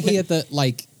we saying here that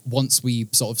like once we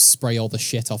sort of spray all the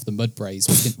shit off the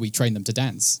Mudbrays, we train them to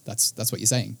dance? That's what you're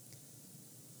saying.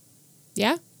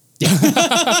 Yeah.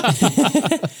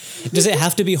 Does it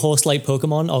have to be horse-like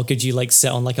Pokemon, or could you like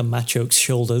sit on like a Machoke's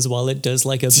shoulders while it does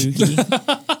like a boogie?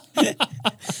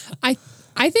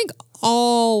 I think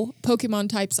all Pokemon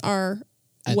types are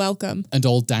welcome. And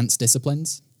all dance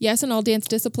disciplines. Yes, and all dance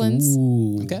disciplines.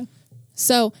 Okay.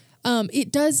 So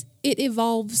it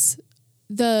evolves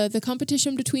the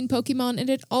competition between Pokemon, and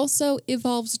it also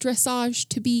evolves dressage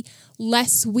to be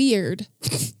less weird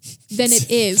than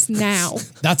it is now.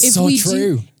 That's so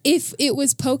true. If it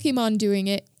was Pokemon doing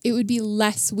it, it would be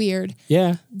less weird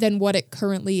Yeah. than what it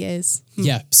currently is.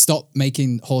 Yeah, stop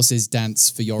making horses dance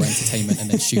for your entertainment and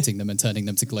then shooting them and turning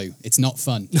them to glue. It's not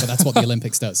fun, but that's what the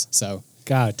Olympics does. So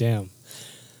God damn.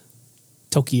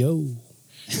 Tokyo.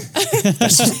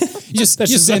 you're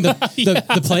just saying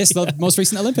the place the most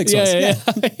recent Olympics was. Yeah.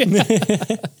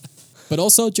 But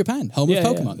also Japan, home of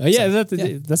Pokemon. Yeah, So,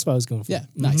 that's what I was going for. yeah,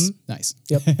 nice.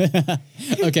 Yep.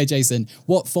 Okay, Jason,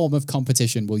 what form of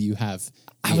competition will you have?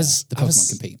 The Pokemon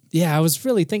compete. Yeah, I was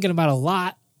really thinking about a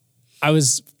lot. I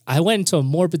went into a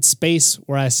morbid space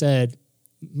where I said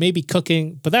maybe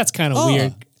cooking, but that's kind of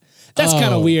weird. That's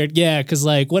kind of weird. Yeah, because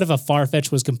like, what if a Farfetch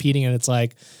was competing and it's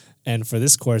like, and for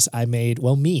this course I made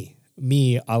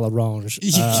me à l'orange.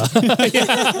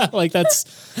 Like that's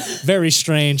very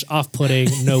strange, off-putting,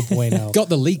 no bueno. Got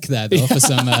the leek there though for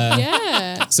some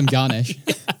Yeah. some garnish.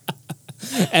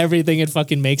 Everything it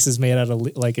fucking makes is made out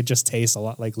of like it just tastes a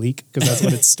lot like leek because that's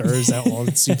what it stirs out all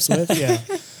its soups with. Yeah.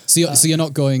 So you're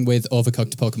not going with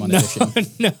overcooked Pokemon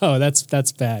edition. No,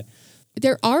 that's bad.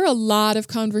 There are a lot of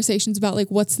conversations about like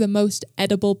what's the most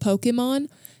edible Pokemon.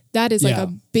 That is like Yeah. a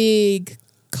big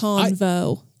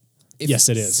convo. Yes,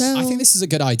 it is. So- I think this is a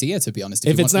good idea, to be honest.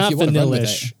 If it's not you wanna run with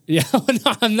vanilla-ish. it. Yeah,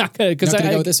 no, I'm not going to. Because Not gonna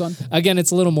I go with this one? Again,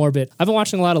 it's a little morbid. I've been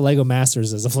watching a lot of Lego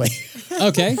Masters as of late.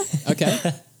 Okay.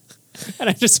 And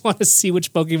I just want to see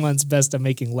which Pokemon's best at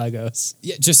making Legos.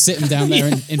 Yeah, just sitting down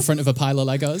there in front of a pile of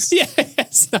Legos. Yeah, it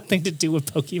has nothing to do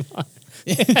with Pokemon.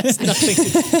 It has nothing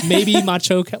to, maybe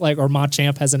Machoke or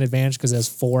Machamp has an advantage because it has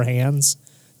 4 hands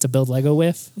to build Lego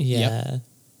with. Yeah.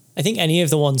 I think any of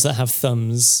the ones that have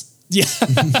thumbs. Yeah.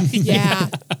 Yeah.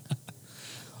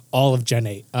 All of Gen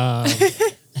 8. But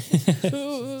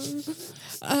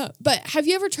have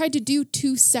you ever tried to do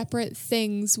 2 separate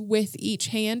things with each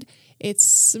hand? It's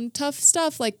some tough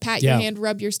stuff, like pat your Yeah. hand,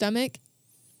 rub your stomach.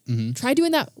 Try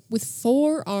doing that with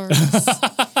 4 arms.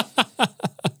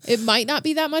 It might not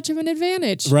be that much of an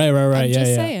advantage. Right. I'm yeah,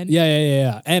 just yeah. saying.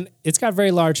 Yeah. And it's got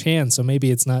very large hands, so maybe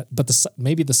it's not. But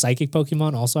maybe the psychic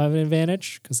Pokemon also have an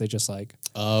advantage because they just like.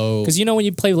 Oh. Because when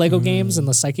you play Lego games and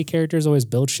the psychic characters always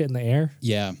build shit in the air.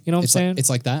 Yeah. You know what I'm It's saying? Like, it's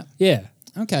like that. Yeah.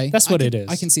 Okay. That's what I it can- is.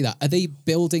 I can see that. Are they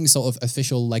building sort of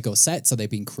official Lego sets? Are they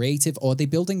being creative? Or are they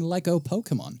building Lego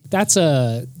Pokemon? That's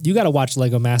you got to watch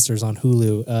Lego Masters on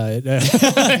Hulu.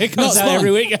 It comes out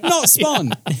every week. Not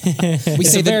Spawn. We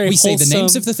say very the names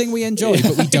wholesome- of the thing we enjoy,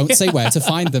 but we don't say where to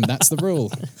find them. That's the rule.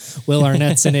 Will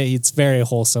Arnett's in it. It's very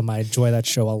wholesome. I enjoy that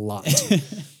show a lot.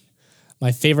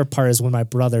 My favorite part is when my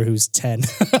brother, who's 10,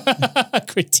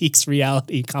 critiques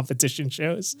reality competition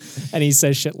shows. And he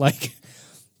says shit like,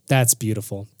 that's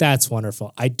beautiful. That's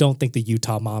wonderful. I don't think the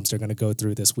Utah moms are going to go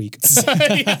through this week. He's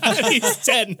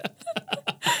 10.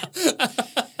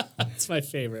 It's my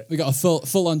favorite. We got a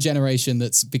full on generation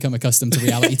that's become accustomed to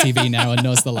reality TV now and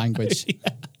knows the language.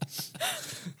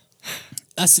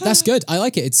 That's good. I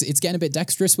like it. It's getting a bit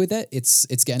dexterous with it. It's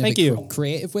getting a bit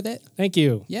creative with it. Thank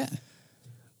you. Yeah.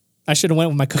 I should have went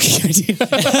with my cooking idea.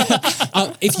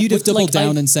 If you'd have doubled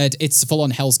down and said it's full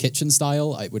on Hell's Kitchen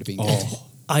style, it would have been good.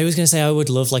 I was going to say I would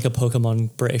love like a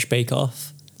Pokemon British Bake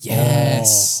Off.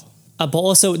 Yes. But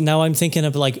also now I'm thinking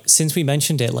of like, since we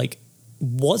mentioned it, like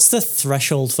what's the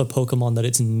threshold for Pokemon that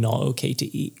it's not okay to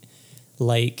eat?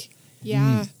 Like,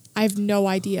 Yeah. I have no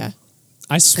idea.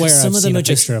 I swear some I've of them seen are a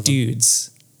just picture of them.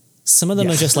 dudes. Some of them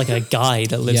are just like a guy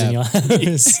that lives in your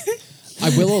house. I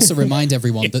will also remind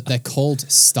everyone that they're called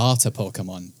starter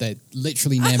Pokemon. They're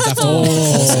literally named after one of the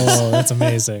courses. Oh, that's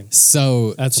amazing.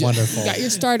 So That's wonderful. You got your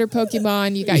starter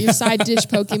Pokemon, you got your side dish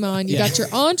Pokemon, you got your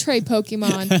entree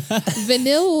Pokemon.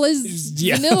 Vanilla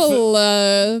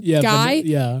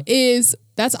guy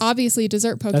that's obviously a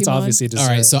dessert Pokemon. That's obviously dessert. all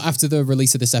right, so after the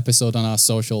release of this episode on our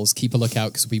socials, keep a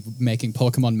lookout because we'll be making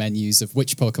Pokemon menus of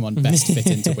which Pokemon best fit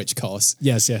into which course.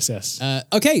 Yes.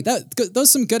 Okay, those are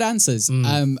some good answers.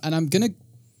 And I'm gonna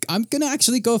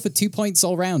actually go for 2 points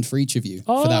all round for each of you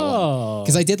for that one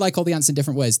because I did like all the answers in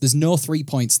different ways. There's no 3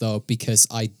 points though because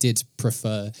I did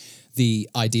prefer the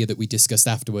idea that we discussed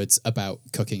afterwards about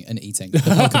cooking and eating the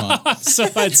Pokemon. So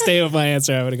if I'd stay with my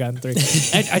answer, I would have gotten 3.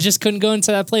 I just couldn't go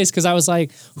into that place because I was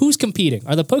like, who's competing?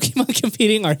 Are the Pokemon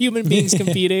competing? Are human beings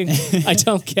competing? I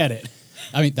don't get it.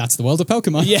 I mean, that's the world of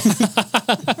Pokemon. Yeah.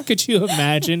 Could you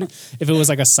imagine if it was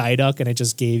like a Psyduck and it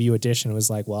just gave you a dish and it was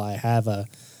like, well, I have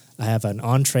an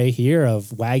entree here of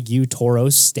Wagyu Toro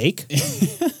steak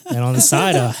and on the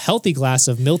side a healthy glass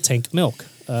of Miltank milk.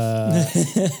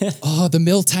 The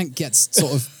Miltank gets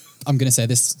sort of, I'm going to say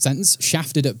this sentence,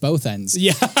 shafted at both ends.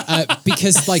 Yeah.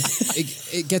 Because like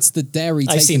it gets the dairy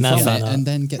I've seen taken that from it fan and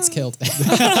then gets killed.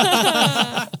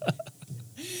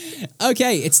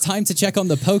 Okay, it's time to check on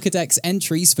the Pokedex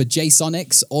entries for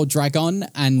J-Sonics or Dragon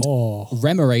and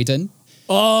Remoraiden.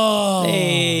 Oh.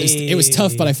 It was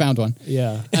tough, but I found one.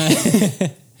 Yeah.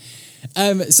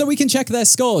 So we can check their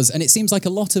scores, and it seems like a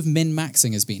lot of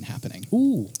min-maxing has been happening.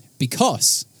 Ooh.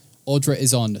 Because Audra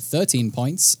is on 13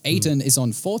 points, Aiden is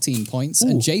on 14 points,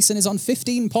 and Jason is on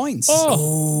 15 points.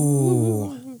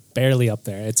 Barely up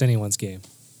there. It's anyone's game.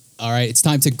 All right, it's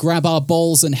time to grab our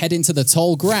balls and head into the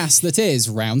tall grass that is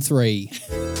round 3.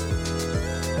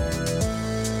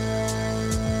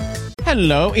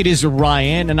 Hello, it is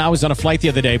Ryan, and I was on a flight the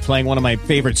other day playing one of my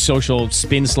favorite social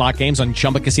spin slot games on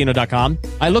ChumbaCasino.com.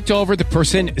 I looked over at the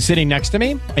person sitting next to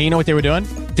me, and you know what they were doing?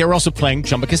 They were also playing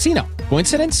Chumba Casino.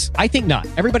 Coincidence? I think not.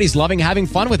 Everybody's loving having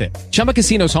fun with it. Chumba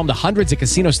Casino is home to hundreds of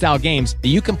casino-style games that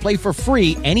you can play for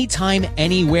free anytime,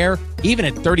 anywhere, even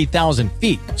at 30,000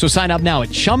 feet. So sign up now at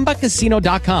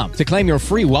ChumbaCasino.com to claim your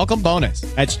free welcome bonus.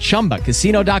 That's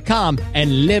ChumbaCasino.com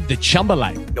and live the Chumba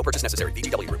life. No purchase necessary.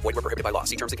 VGW. Void where prohibited by law.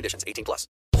 See terms and conditions. 18+.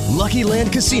 Lucky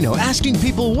Land Casino, asking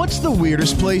people, what's the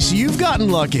weirdest place you've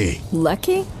gotten lucky?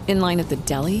 Lucky? In line at the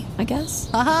deli, I guess?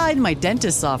 Aha, in my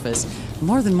dentist's office.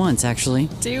 More than once, actually.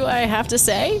 Do I have to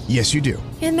say? Yes, you do.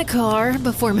 In the car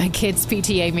before my kids'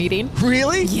 PTA meeting.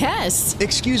 Really? Yes.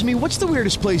 Excuse me, what's the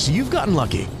weirdest place you've gotten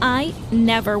lucky? I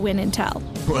never win and tell.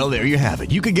 Well, there you have it.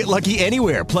 You can get lucky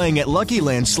anywhere, playing at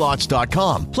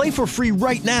LuckyLandSlots.com. Play for free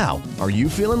right now. Are you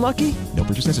feeling lucky? No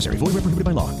purchase necessary. Void where prohibited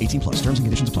by law. 18 plus. Terms and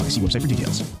conditions apply. See website for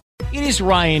details. It is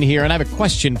Ryan here, and I have a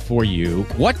question for you.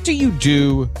 What do you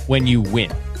do when you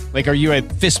win? Like, are you a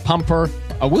fist pumper,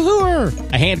 a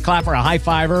woohooer, a hand clapper, a high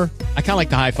fiver? I kind of like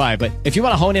the high five, but if you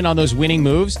want to hone in on those winning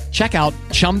moves, check out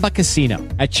Chumba Casino.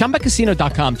 At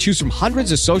ChumbaCasino.com, choose from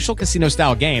hundreds of social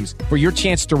casino-style games for your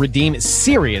chance to redeem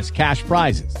serious cash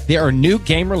prizes. There are new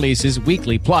game releases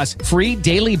weekly, plus free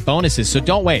daily bonuses. So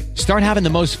don't wait. Start having the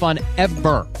most fun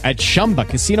ever at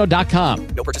ChumbaCasino.com.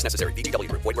 No purchase necessary. VGW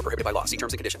Group. Void where prohibited by law. See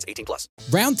terms and conditions. 18 plus.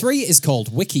 Round 3 is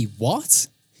called Wiki What?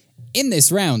 In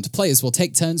this round, players will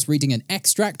take turns reading an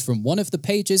extract from one of the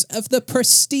pages of the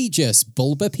prestigious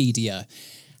Bulbapedia.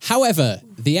 However,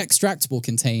 the extract will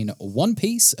contain one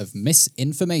piece of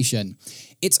misinformation.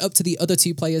 It's up to the other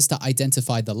two players to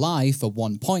identify the lie for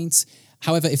 1 point.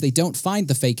 However, if they don't find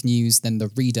the fake news, then the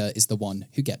reader is the one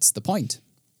who gets the point.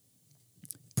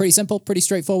 Pretty simple, pretty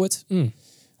straightforward.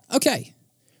 Okay,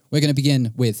 we're going to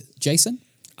begin with Jason.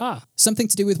 Something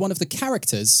to do with one of the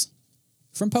characters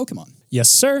from Pokemon. Yes,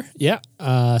 sir. Yeah.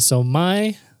 So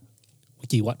my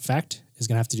Wiki What fact is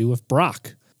going to have to do with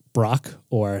Brock. Brock,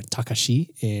 or Takashi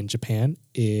in Japan,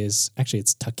 is... Actually,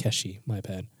 it's Takeshi. My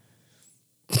bad.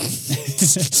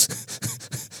 That's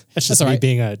just me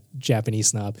being a Japanese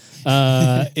snob.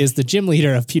 Is the gym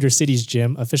leader of Pewter City's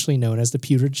gym, officially known as the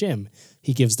Pewter Gym.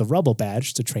 He gives the Rubble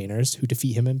Badge to trainers who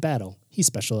defeat him in battle. He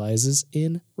specializes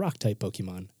in Rock-type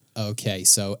Pokemon. Okay,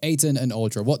 so Aiden and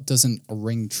Audra, what doesn't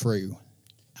ring true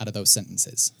out of those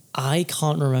sentences? I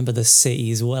can't remember the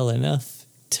cities well enough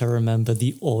to remember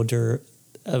the order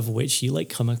of which you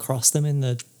come across them in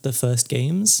the first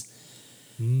games.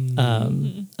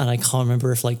 And I can't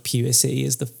remember if Pewter City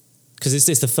is because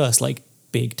it's the first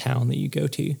big town that you go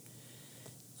to,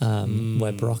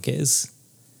 where Brock is.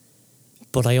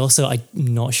 But I'm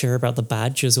not sure about the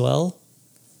badge as well.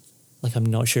 I'm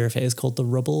not sure if it is called the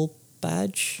Rubble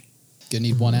Badge. Gonna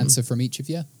need one answer from each of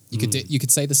you. You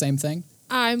could say the same thing.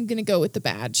 I'm gonna go with the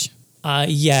badge.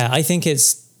 Yeah, I think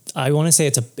I want to say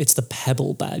it's the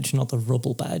Pebble Badge, not the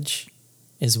Rubble Badge,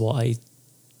 is what I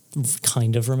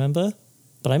kind of remember.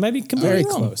 But I might be completely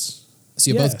wrong. Close.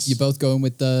 So you're both going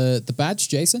with the badge,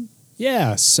 Jason?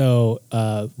 Yeah. So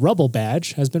Rubble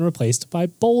Badge has been replaced by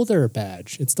Boulder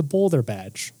Badge. It's the Boulder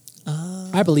Badge.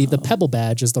 I believe the Pebble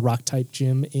Badge is the Rock type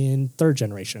gym in 3rd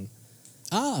generation.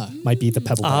 Might be the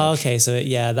Pebble Badge. Okay, so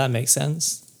that makes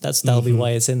sense. That'll be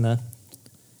why it's in there.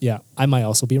 Yeah, I might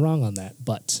also be wrong on that,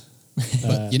 but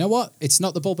you know what? It's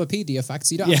not the Bulbapedia fact,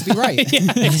 so you don't have to be right.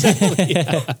 Yeah, exactly.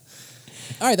 Yeah.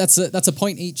 All right, that's a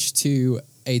point each to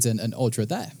Aiden and Audra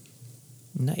there.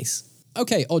 Nice.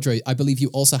 Okay, Audrey, I believe you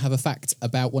also have a fact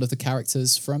about one of the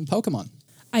characters from Pokemon.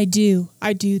 I do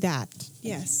that.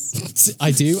 Yes.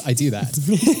 I do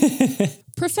that.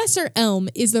 Professor Elm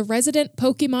is the resident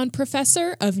Pokemon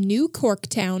professor of New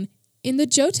Corktown in the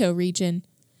Johto region.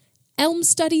 Elm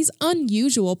studies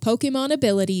unusual Pokemon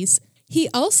abilities. He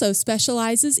also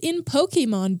specializes in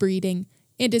Pokemon breeding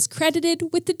and is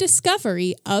credited with the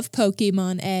discovery of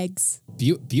Pokemon eggs.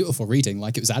 Beautiful reading,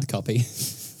 like it was ad copy.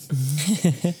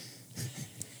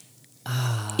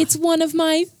 It's one of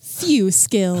my few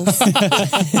skills.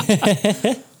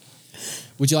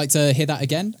 Would you like to hear that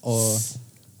again, or...?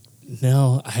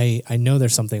 No, I know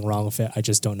there's something wrong with it. I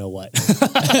just don't know what.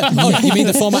 Oh, you mean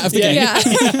the format of the game? Yeah.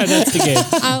 That's the game.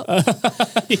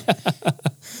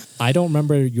 I don't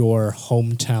remember your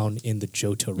hometown in the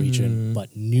Johto region,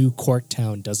 but New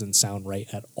Corktown doesn't sound right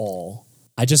at all.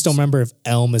 I just don't remember if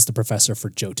Elm is the professor for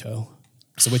Johto.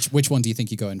 So which one do you think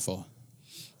you're going for?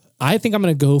 I think I'm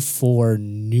going to go for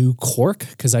New Cork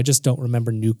because I just don't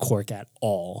remember New Cork at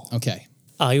all. Okay.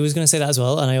 I was going to say that as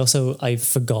well, and I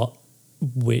forgot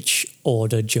which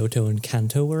order Johto and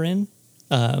Kanto were in.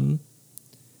 So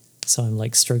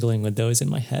I'm struggling with those in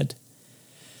my head.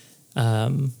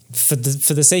 For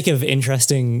the sake of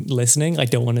interesting listening, I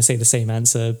don't want to say the same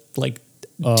answer 2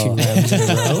 rounds in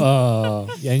a row.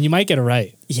 Yeah, and you might get it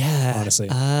right. Yeah. Honestly.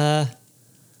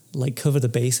 Cover the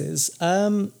bases.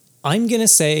 I'm going to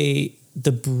say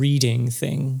the breeding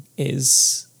thing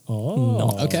is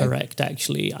not correct,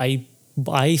 actually.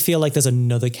 I feel like there's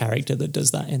another character that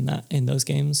does that in those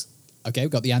games. Okay,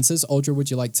 we've got the answers. Audra,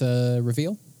 would you like to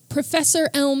reveal? Professor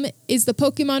Elm is the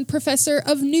Pokemon professor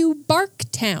of New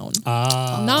Barktown,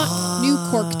 not New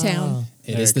Corktown.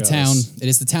 It is the town. It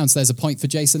is the town. So there's a point for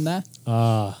Jason there.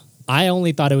 I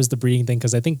only thought it was the breeding thing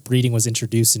because I think breeding was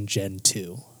introduced in Gen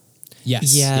 2.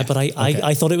 Yes. Yeah, but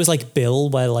I thought it was like Bill,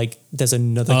 where like there's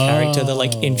another character that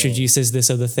like introduces this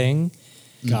other thing.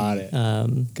 Got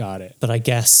it. Got it. But I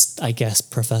guess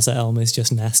Professor Elm is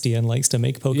just nasty and likes to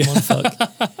make Pokemon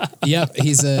fuck. Yep,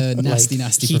 he's a nasty, Like,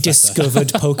 nasty he professor. discovered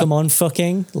Pokemon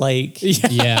fucking. Like,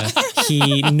 Yeah.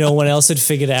 no one else had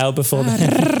figured it out before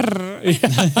then.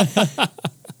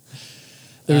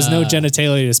 There was no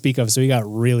genitalia to speak of, so he got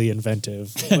really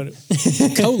inventive. The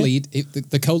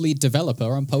co-lead developer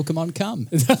on Pokemon Come.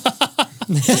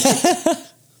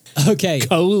 Okay.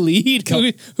 Co-lead?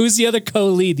 Who's the other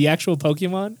co-lead? The actual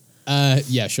Pokemon?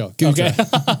 Yeah, sure. Goodra. Okay.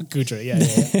 Goodra, yeah.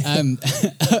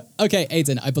 Okay,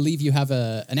 Aiden, I believe you have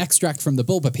an extract from the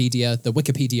Bulbapedia, the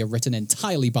Wikipedia written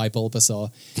entirely by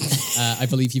Bulbasaur. I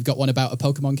believe you've got one about a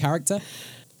Pokemon character.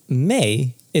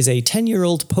 May is a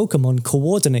 10-year-old Pokemon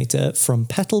coordinator from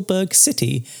Petalburg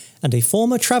City and a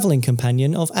former traveling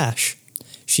companion of Ash.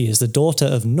 She is the daughter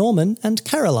of Norman and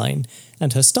Caroline,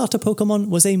 and her starter Pokemon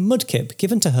was a Mudkip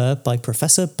given to her by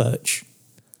Professor Birch.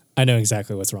 I know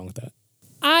exactly what's wrong with that.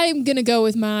 I'm going to go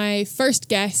with my first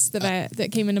guess that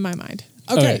came into my mind.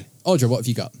 Okay. Audra, what have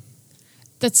you got?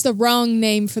 That's the wrong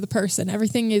name for the person.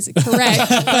 Everything is correct,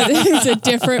 but it's a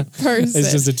different person.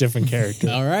 It's just a different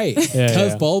character. All right. Yeah,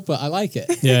 Curveball, but I like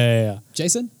it. Yeah.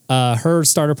 Jason? Her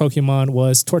starter Pokemon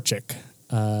was Torchic.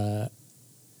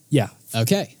 Yeah.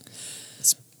 Okay.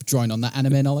 It's drawing on that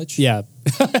anime knowledge. Yeah.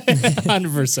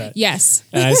 100%. Yes.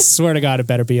 And I swear to God, it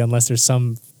better be, unless there's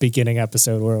some beginning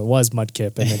episode where it was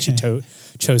Mudkip and then she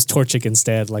chose Torchic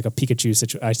instead, like a Pikachu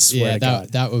situation. I swear to God.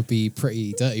 That would be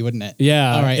pretty dirty, wouldn't it?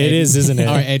 Yeah, All right, it Aiden. is, isn't it?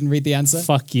 All right, Aiden, read the answer.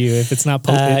 Fuck you. If it's not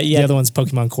the other one's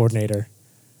Pokemon Coordinator.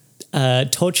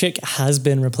 Torchic has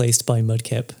been replaced by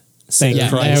Mudkip. Thank you.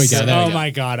 Christ. There we go. There we go. My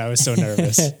God, I was so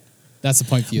nervous. That's a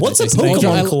point for you. What's a Jason.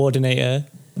 Pokemon coordinator?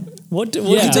 What do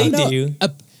they do?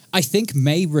 I think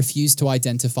May refused to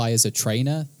identify as a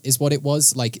trainer is what it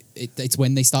was. Like it's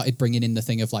when they started bringing in the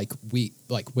thing of like we're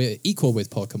equal with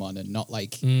Pokemon and not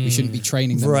like we shouldn't be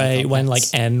training them. Right, when like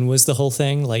pets. N was the whole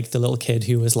thing, like the little kid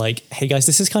who was like, "Hey guys,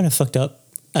 this is kind of fucked up,"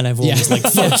 and everyone was like,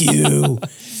 "Fuck you."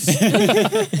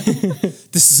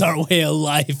 This is our way of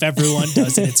life. Everyone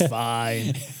does it. It's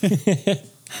fine.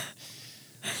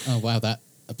 Oh wow, that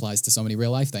applies to so many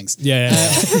real life things. Yeah.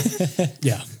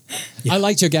 I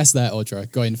liked your guess there,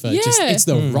 Audra, going for just it's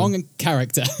the wrong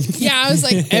character. Yeah, I was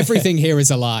like, everything here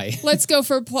is a lie. let's go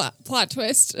for a plot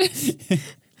twist.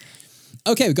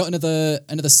 Okay, we've got another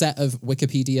set of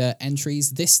Wikipedia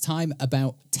entries, this time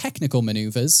about technical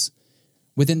maneuvers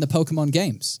within the Pokemon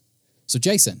games. So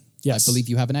Jason, Yes. I believe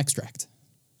you have an extract.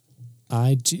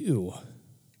 I do.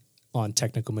 On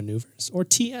technical maneuvers, or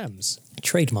TMs.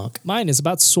 Trademark. Mine is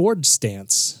about Sword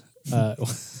Stance.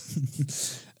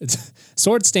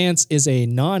 Sword Stance is a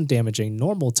non-damaging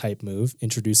normal type move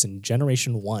introduced in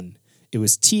Generation 1. It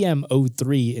was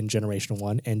TM03 in Generation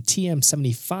 1 and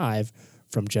TM75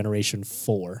 from Generation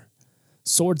 4.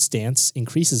 Sword Stance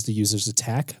increases the user's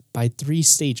attack by 3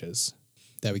 stages.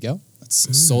 There we go.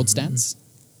 That's Sword Stance.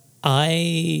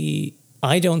 I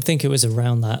don't think it was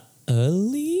around that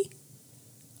early.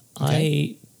 Okay.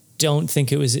 I don't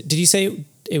think it was. Did you say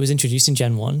it was introduced in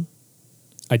Gen 1?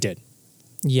 I did.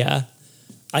 Yeah.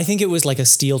 I think it was like a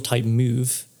steel type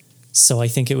move. So I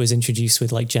think it was introduced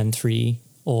with like Gen 3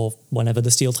 or whenever the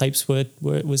steel types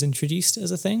was introduced as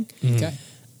a thing. Okay.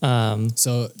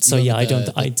 So yeah, I don't.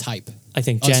 the type. I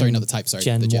think Oh, sorry, not the type. Sorry,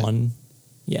 Gen the Gen. 1,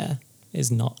 yeah,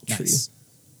 is not Nice.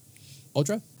 true.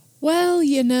 Audra? Well,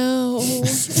 you know,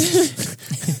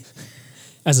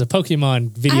 As a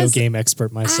Pokemon video game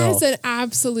expert myself. as an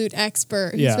absolute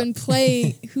expert who's Yeah. been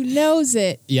playing, who knows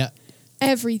it, Yeah.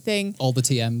 everything. All the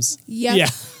TMs. Yep. Yeah.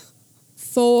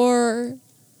 4,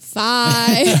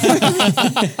 5,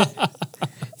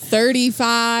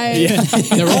 35. Yeah.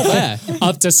 They're all there.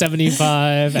 Up to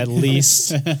 75 at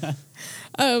least.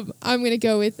 I'm going to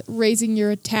go with raising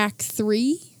your attack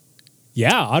 3.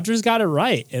 Yeah, Audra's got it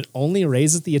right. It only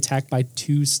raises the attack by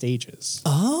 2 stages.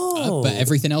 But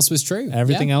everything else was true.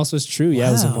 Everything Yeah. else was true. Yeah,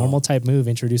 it was a Wow. normal type move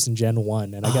introduced in Gen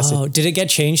 1. And I guess Did it get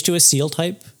changed to a steel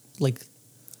type like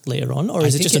later on, or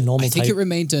is it think just a normal I think type? it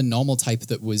remained a normal type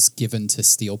that was given to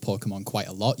steel Pokemon quite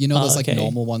a lot. You know, there's like okay.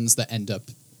 normal ones that end up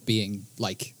being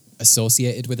like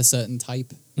associated with a certain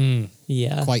type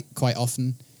Yeah. quite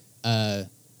often.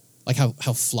 Like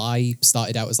how Fly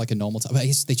started out as like a normal type. But I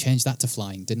guess they changed that to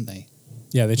flying, didn't they?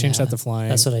 Yeah, they changed Yeah, that to flying.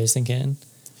 That's what I was thinking.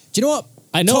 Do you know what?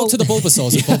 I know. Talk to the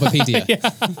Bulbasaurs of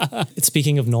Bulbapedia.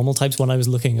 Speaking of normal types, when I was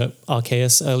looking at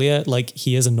Arceus earlier, like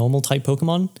he is a normal type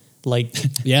Pokemon. Like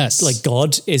yes, like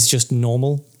God is just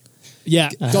normal. Yeah,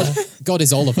 God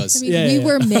is all of us. I mean, we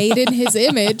were made in his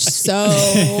image,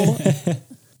 so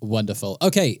Wonderful.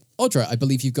 Okay, Audra, I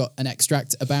believe you've got an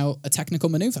extract about a technical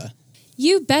maneuver.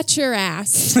 you bet your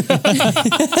ass.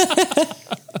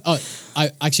 Oh,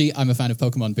 I'm a fan of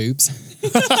Pokemon boobs.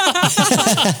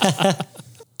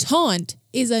 Taunt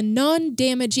is a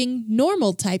non-damaging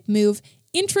normal type move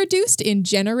introduced in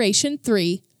Generation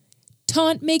 3.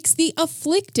 Taunt makes the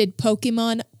afflicted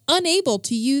Pokemon unable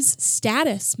to use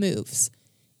status moves.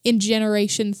 In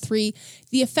Generation 3,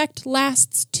 the effect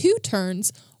lasts 2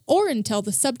 turns or until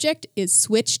the subject is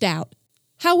switched out.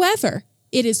 However,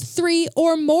 it is 3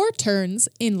 or more turns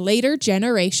in later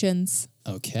generations.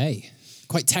 Okay.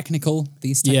 Quite technical,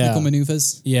 these technical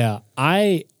maneuvers. Yeah,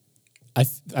 I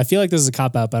feel like this is a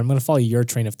cop-out, but I'm going to follow your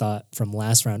train of thought from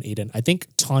last round, Aiden. I think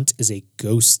Taunt is a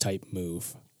ghost-type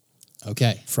move.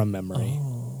 Okay. From memory.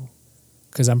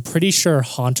 Because I'm pretty sure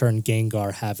Haunter and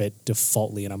Gengar have it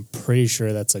defaultly, and I'm pretty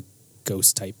sure that's a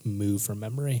ghost-type move from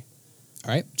memory.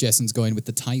 All right, Jason's going with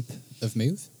the type of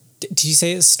move. Did you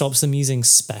say it stops them using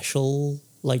special,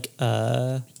 like,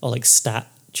 or like stat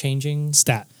changing?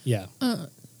 Stat, yeah.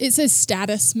 It says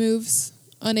status moves,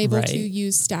 unable Right. to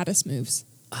use status moves.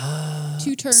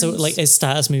 2 turns. So, like, is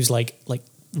status moves like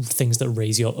things that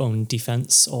raise your own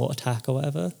defense or attack or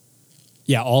whatever?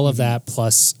 Yeah, all of that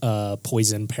plus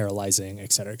poison, paralyzing,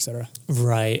 et cetera, et cetera.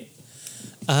 Right.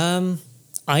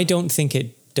 I don't think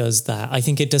it does that. I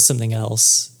think it does something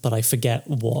else, but I forget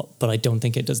what. But I don't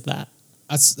think it does that.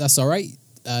 That's all right.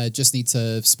 Just need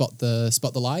to spot the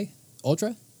lie.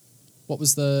 Audra, what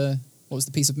was the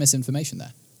piece of misinformation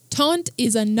there? Taunt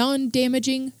is a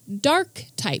non-damaging dark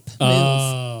type move.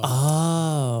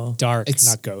 Oh, dark, It's-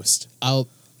 not ghost. I'll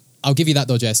give you that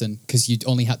though, Jason, because you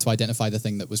only had to identify the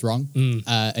thing that was wrong,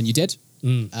 and you did.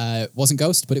 Wasn't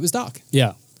ghost, but it was dark.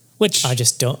 Yeah. Which I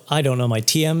don't know my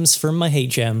TMs from my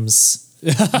HMs.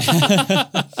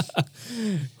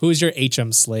 Who was your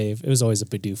HM slave? It was always a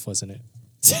Bidoof, wasn't it?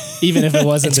 Even if it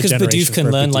wasn't It's the because generation Bidoof can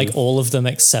for learn Bidoof. like all of them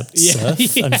except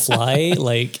surf and fly.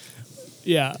 Like,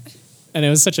 yeah, and it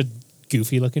was such a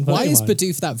goofy looking Pokemon. Why is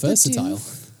Bidoof that versatile?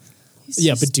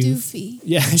 Yeah, just Bidoof. doofy.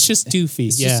 Yeah, it's just doofy.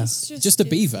 It's yeah, just a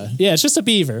beaver. yeah, it's just a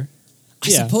beaver. I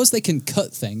Yeah. suppose they can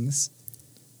cut things.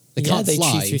 They Yeah, can't they chew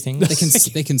fly. through things.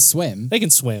 They can swim. They can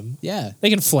swim. Yeah. They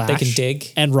can flash. They can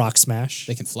dig. and rock smash.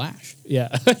 They can flash. Yeah,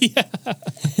 yeah.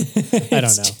 I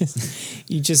don't know.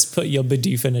 you just put your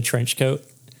Bidoof in a trench coat.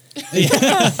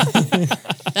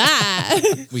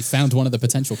 We found one of the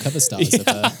potential cover stars of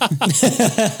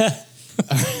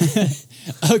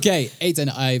Okay, Aiden,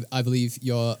 I believe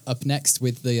you're up next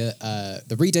with the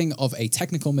reading of a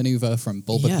technical maneuver from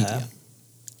Bulbapedia. Yeah.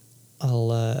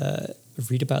 I'll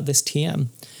read about this TM.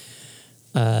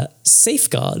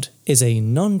 Safeguard is a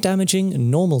non-damaging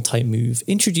normal type move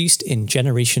introduced in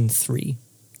Generation 3.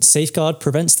 Safeguard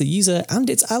prevents the user and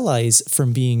its allies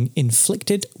from being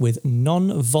inflicted with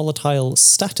non-volatile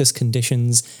status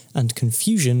conditions and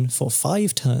confusion for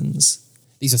 5 turns.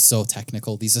 These are so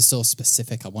technical. These are so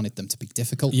specific. I wanted them to be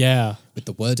difficult. Yeah, With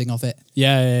the wording of it.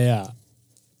 yeah.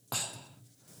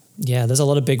 Yeah, there's a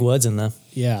lot of big words in there.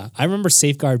 Yeah, I remember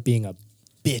Safeguard being a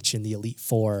bitch in the Elite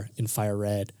Four in Fire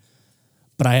Red,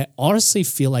 but I honestly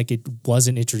feel like it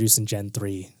wasn't introduced in Gen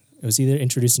 3. It was either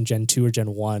introduced in Gen 2 or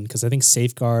Gen 1, because I think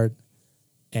Safeguard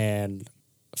and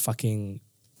fucking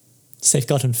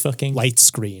Safeguard and fucking Light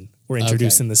Screen were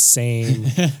introduced Okay. in the same...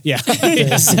 Yeah.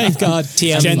 Safeguard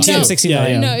TM Gen 2. 69. Yeah,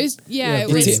 yeah. No,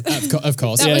 it was Of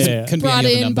course. that Yeah, was yeah, yeah. Couldn't be brought any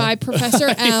other in number. by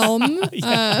Professor Elm.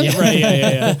 Yeah,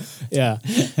 right, yeah.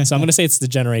 So I'm going to say it's the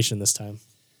generation this time.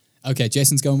 Okay,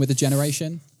 Jason's going with the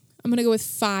generation. I'm gonna go with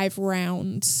 5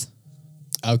 rounds.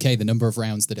 Okay, the number of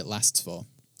rounds that it lasts for.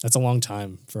 That's a long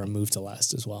time for a move to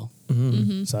last as well.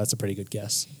 So that's a pretty good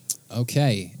guess.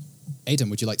 Okay. Aiden,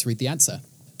 would you like to read the answer?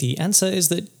 The answer is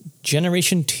that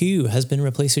Generation 2 has been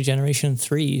replaced with Generation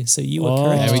 3, so you were Oh.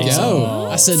 correct. There we Jason. go.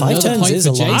 That's 5 another turns point is for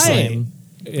a long Jason. time.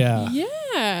 Yeah. Yeah.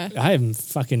 I am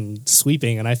fucking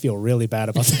sweeping and I feel really bad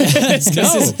about this.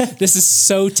 This is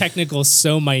so technical,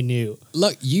 so minute.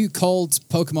 Look, you called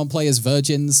Pokemon players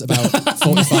virgins about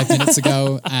 45 minutes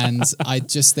ago, and I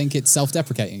just think it's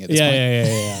self-deprecating at this point.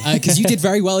 Yeah. Because you did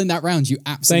very well in that round. You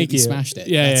Thank absolutely you. smashed it.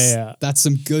 Yeah, that's, yeah. That's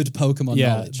some good Pokemon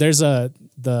Yeah, knowledge. there's the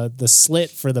slit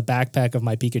for the backpack of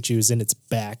my Pikachu is in its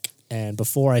back, and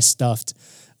before I stuffed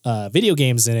video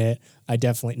games in it, I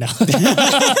definitely no.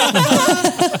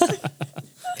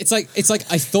 It's like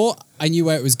I thought I knew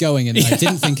where it was going, and I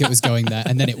didn't think it was going there,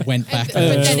 and then it went back. But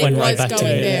then it went was right back to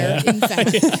going it, there, in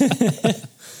fact.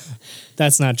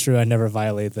 That's not true. I never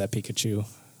violated that Pikachu.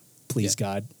 Please,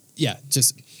 God. Yeah,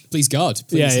 just please God.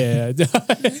 Please. Yeah.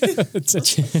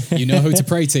 You know who to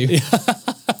pray to.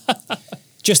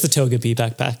 Just the Togepi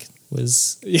backpack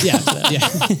was. Yeah.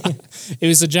 It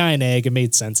was a giant egg. It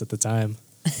made sense at the time.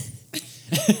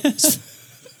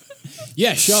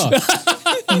 Yeah, sure.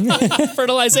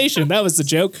 Fertilization. That was the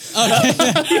joke.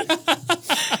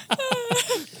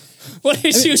 What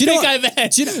did you think I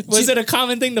meant? Was it a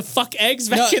common thing to fuck eggs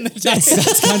back in the day?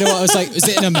 That's kind of what I was like. Is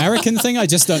it an American thing I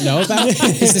just don't know about?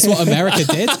 Is this what America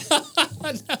did?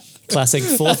 Classic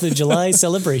 4th of July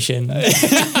celebration.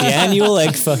 The annual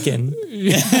egg fucking.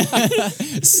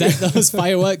 Set those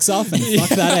fireworks off and fuck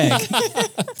that egg.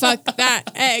 Fuck that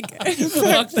egg.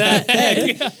 Fuck that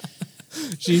egg.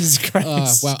 Jesus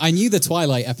Christ. Well, I knew the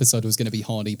Twilight episode was going to be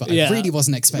horny, but Yeah. I really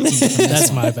wasn't expecting it from this That's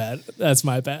one. my bad. That's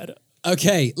my bad.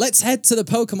 Okay, let's head to the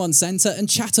Pokemon Center and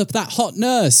chat up that hot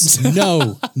nurse.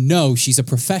 No, she's a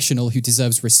professional who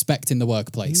deserves respect in the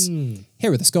workplace.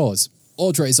 Here are the scores.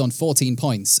 Audra is on 14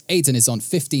 points, Aiden is on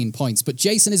 15 points, but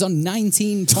Jason is on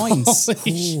 19 points.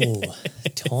 Ooh,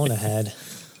 torn ahead.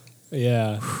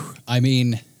 Yeah. I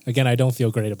mean, again, I don't feel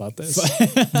great about this.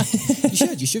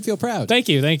 you should feel proud. Thank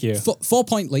you.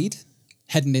 4-point lead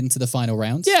heading into the final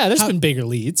round. Yeah, there's been bigger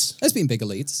leads. There's been bigger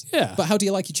leads. Yeah. But how do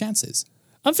you like your chances?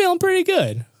 I'm feeling pretty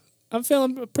good. I'm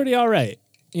feeling pretty all right,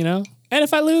 you know? And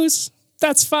if I lose,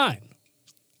 that's fine.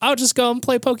 I'll just go and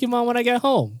play Pokemon when I get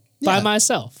home by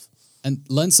myself. And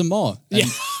learn some more. And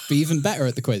be even better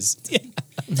at the quiz.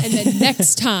 And then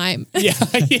next time. Yeah.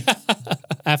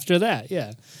 After that,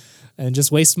 yeah. And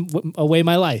just waste away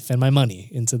my life and my money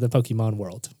into the Pokemon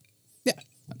world. Yeah.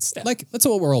 That's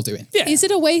what we're all doing. Yeah. Is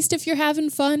it a waste if you're having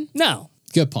fun? No.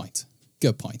 Good point.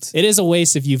 It is a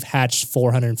waste if you've hatched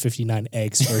 459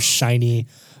 eggs for a shiny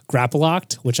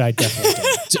Grapploct, which I definitely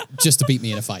did. Just to beat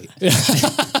me in a fight.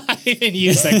 I didn't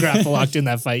use that Grapploct in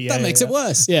that fight. That makes it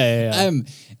worse. Yeah.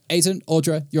 Aiden,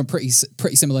 Audra, you're on pretty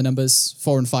similar numbers,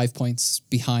 4 and 5 points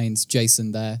behind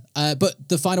Jason there. But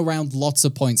the final round, lots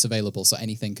of points available, so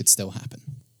anything could still happen.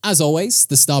 As always,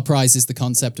 the star prize is the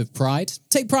concept of pride.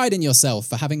 Take pride in yourself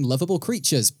for having lovable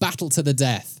creatures battle to the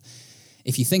death.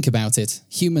 If you think about it,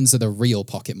 humans are the real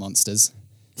pocket monsters.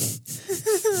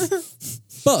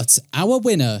 But our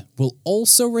winner will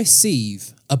also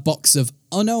receive a box of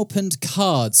unopened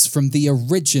cards from the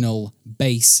original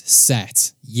base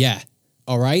set. Yeah.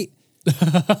 All right?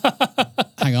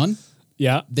 Hang on.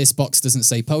 Yeah. This box doesn't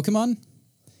say Pokemon.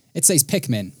 It says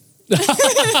Pikmin.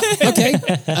 Okay.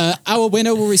 Our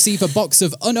winner will receive a box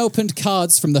of unopened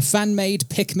cards from the fan-made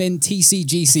Pikmin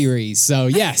TCG series. So,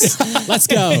 yes, let's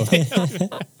go.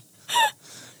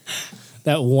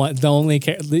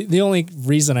 The only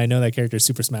reason I know that character is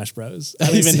Super Smash Bros. I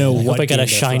don't even know I what hope I got game a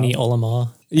shiny they're Olimar.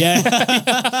 from.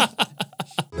 Yeah.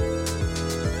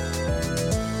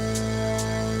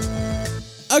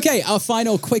 Okay, our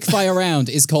final quickfire round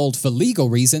is called For Legal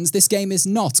Reasons. This game is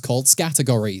not called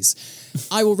Scattergories.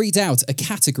 I will read out a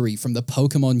category from the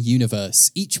Pokemon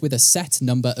universe, each with a set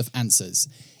number of answers.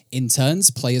 In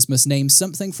turns, players must name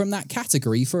something from that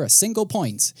category for a single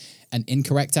point. An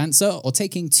incorrect answer or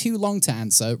taking too long to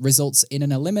answer results in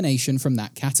an elimination from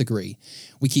that category.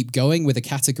 We keep going with a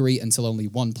category until only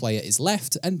one player is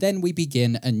left, and then we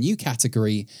begin a new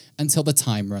category until the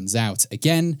time runs out.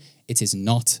 Again, it is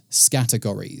not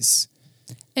Scattergories.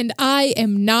 And I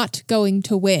am not going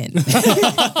to win.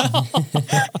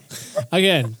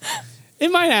 Again,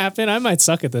 it might happen. I might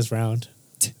suck at this round.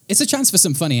 It's a chance for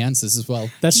some funny answers as well.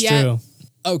 That's true.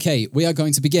 Okay, we are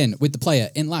going to begin with the player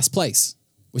in last place,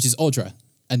 which is Audra,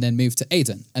 and then move to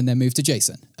Aiden, and then move to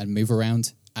Jason, and move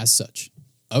around as such.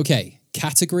 Okay,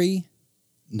 category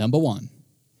number 1.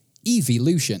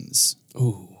 Evolutions.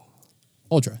 Ooh.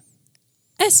 Audra.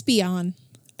 Espeon.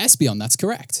 Espeon, that's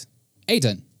correct.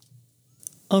 Aiden.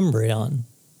 Umbreon.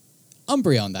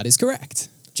 Umbreon, that is correct.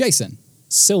 Jason.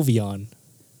 Sylveon.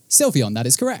 Sylveon, that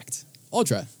is correct.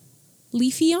 Audra.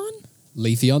 Leafeon?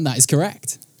 Leafeon, that is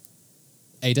correct.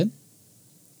 Aiden.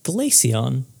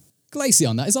 Glaceon.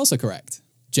 Glaceon, that is also correct.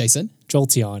 Jason.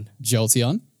 Jolteon.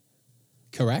 Jolteon.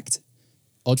 Correct.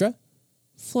 Audra.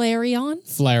 Flareon?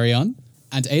 Flareon.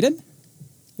 And Aiden.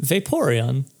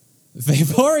 Vaporeon.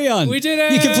 Vaporeon. We did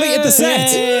it! You completed the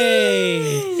set.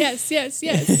 Yay! Yes.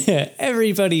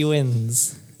 Everybody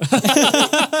wins.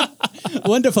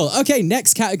 Wonderful. Okay,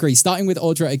 next category, starting with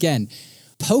Audra again.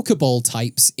 Pokeball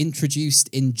types introduced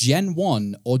in Gen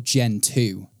 1 or Gen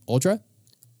 2. Audra?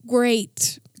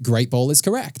 Great. Great Ball is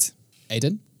correct.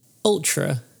 Aiden?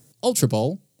 Ultra. Ultra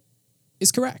Ball?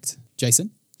 is correct.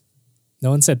 Jason? No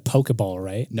one said Pokeball,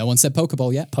 right? No one said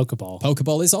Pokeball yet. Pokeball.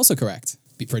 Pokeball is also correct.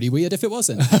 Be pretty weird if it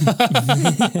wasn't.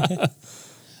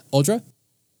 Audra?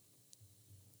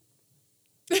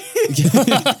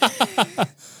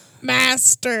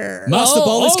 Master. Master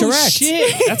Ball is correct.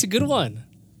 Shit. That's a good one.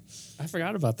 I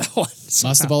forgot about that one.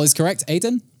 Master Ball is correct.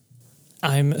 Aiden?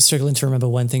 I'm struggling to remember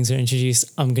when things are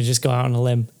introduced. I'm going to just go out on a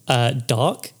limb.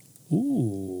 Dark?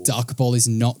 Ooh. Dark Ball is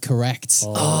not correct.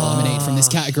 Eliminated from this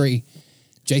category.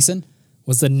 Jason?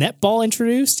 Was the netball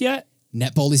introduced yet?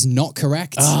 Netball is not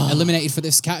correct. Eliminated for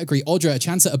this category. Audra, a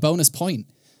chance at a bonus point.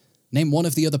 Name one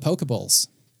of the other Pokeballs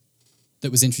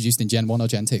that was introduced in Gen 1 or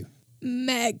Gen 2.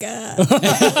 Mega.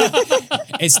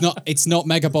 It's not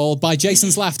Mega Ball. By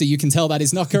Jason's laughter, you can tell that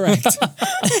is not correct.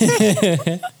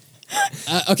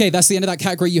 Okay, that's the end of that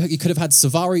category. You could have had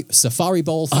Safari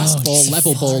Ball, Fast Ball,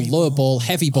 Level Ball, Lure Ball,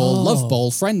 Heavy Ball, Love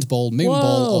Ball, Friend Ball, Moon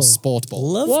Ball, or Sport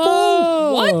Ball. Love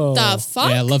Ball? What the fuck?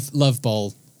 Yeah, Love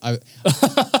Ball.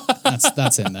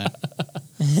 That's in there.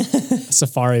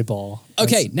 Safari Ball.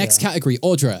 Okay, next category.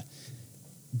 Audra.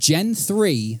 Gen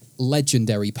 3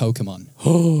 Legendary Pokemon.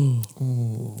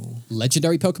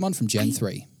 Legendary Pokemon from Gen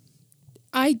 3.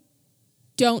 I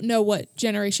don't know what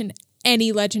generation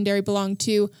any legendary belonged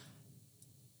to.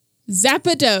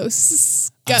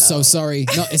 Zapdos. Go. I'm so sorry.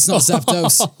 No, it's not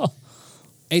Zapdos.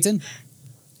 Aiden?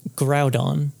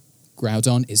 Groudon.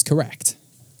 Groudon is correct.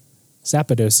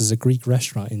 Zapdos is a Greek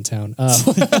restaurant in town.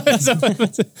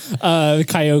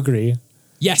 Kyogre.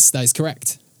 Yes, that is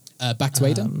correct. Back to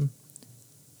Aiden.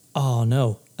 Oh,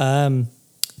 no.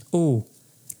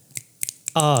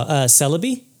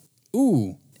 Celebi?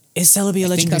 Ooh. Is Celebi a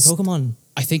legendary that's- Pokemon?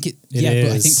 I think it It yeah,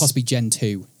 but I is. think possibly Gen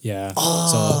 2. Yeah.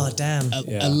 Oh, damn.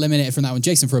 Eliminated from that one.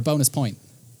 Jason, for a bonus point.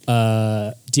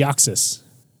 Deoxys.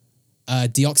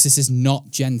 Deoxys is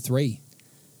not Gen 3.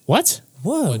 What?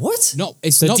 Whoa, what? No,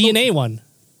 it's The not DNA one.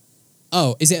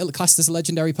 Oh, is it classed as a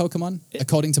legendary Pokemon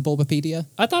according to Bulbapedia?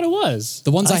 I thought it was.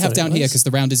 The ones I, have thought it down here was. because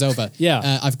the round is over.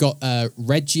 Yeah. I've got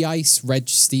Regice,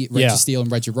 Registeel,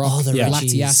 and Regirock, Oh, the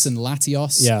Regis. Latias and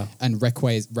Latios, Yeah. and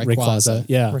Rayquaza. Rayquaza.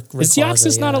 Yeah. Is Rayquaza,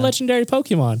 Deoxys not a yeah. legendary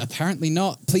Pokemon? Apparently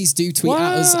not. Please do tweet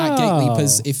at us at Wow.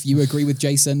 GateLeapers if you agree with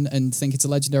Jason and think it's a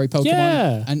legendary Pokemon.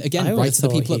 Yeah. And again, I write always to the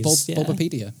thought people at he's- yeah.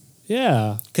 Bulbapedia.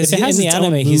 Yeah. Because If it in has the its own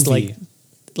anime, he's movie.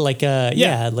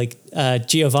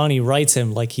 Giovanni writes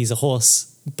him like he's a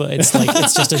horse, but it's like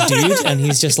it's just a dude, and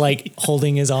he's just like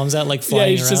holding his arms out, like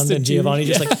flying he's just around, a and dude. Giovanni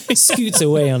just like scoots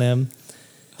away on him.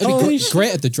 It'd be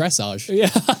great at the dressage. Yeah.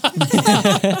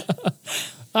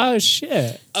 Oh,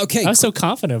 shit. Okay, I was so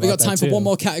confident about we got that, time for too. one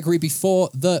more category before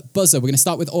the buzzer. We're going to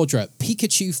start with Audra.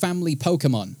 Pikachu family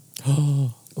Pokemon.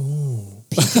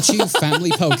 Pikachu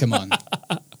family Pokemon.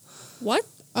 What?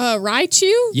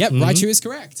 Raichu? Yep, Raichu is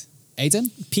correct. Aiden?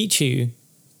 Pichu.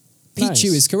 Pichu Nice.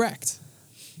 is correct.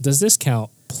 Does this count?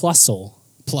 Plusle.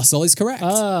 Plusle is correct.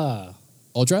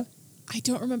 Audra? I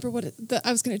don't remember what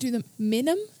I was going to do. The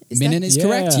Minim? Minin is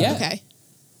correct, yeah. Okay.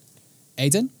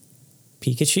 Aiden?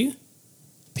 Pikachu?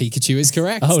 Pikachu is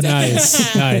correct. Oh,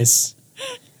 nice. Nice.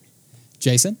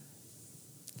 Jason?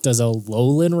 Does a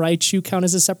Alolan Raichu count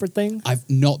as a separate thing? I've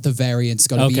not the variant. It's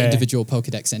got to be Okay. individual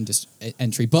Pokedex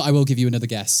entry, but I will give you another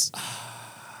guess.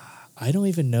 I don't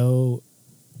even know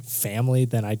family,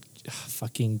 then I'd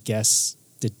fucking guess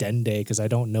Dedenne because I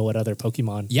don't know what other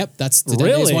Pokemon. Yep, that's Dedenne is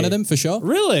Really? one of them for sure.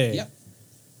 Really? Yep.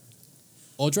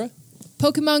 Audra?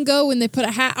 Pokemon Go when they put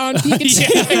a hat on Pikachu.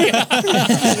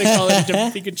 They call it a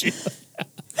different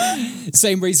Pikachu.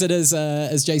 Same reason as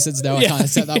Jason's. No, I Yeah. can't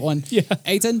accept that one. Yeah.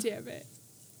 Aiden? Damn it.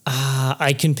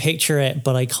 I can picture it,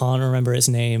 but I can't remember its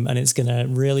name, and it's gonna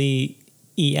really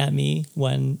eat at me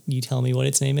when you tell me what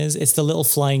its name is. It's the little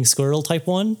flying squirrel type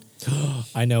one.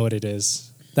 I know what it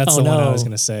is. That's Oh, the one I no. was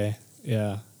going to say.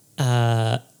 Yeah.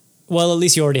 Well, at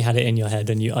least you already had it in your head,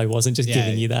 and I wasn't just Yeah.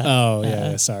 giving you that. Oh,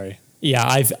 yeah. Sorry. Yeah,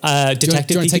 I've Do you want Detective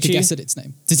to Pikachu. take a guess at its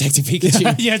name? Detective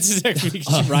Pikachu. Yeah, it's exactly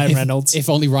Ryan Reynolds. If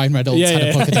only Ryan Reynolds Yeah, had yeah.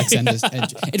 a Pokedex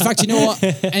entry. In fact, you know what?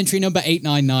 Entry number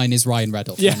 899 is Ryan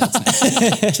Reynolds. Yeah.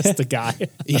 Just the guy.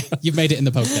 Yeah, you've made it in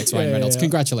the Pokedex, Ryan Yeah, Reynolds. yeah.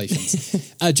 Congratulations.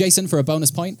 Jason, for a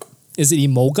bonus point. Is it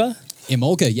Emolga?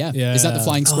 Emolga, yeah. Is that the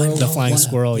flying squirrel? The flying one?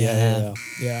 squirrel, Yeah.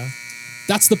 yeah.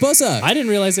 That's the buzzer. I didn't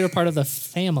realize they were part of the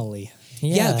family.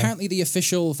 Yeah, apparently the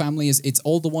official family it's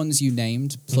all the ones you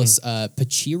named, plus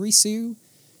Pachirisu,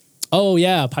 Oh,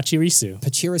 yeah,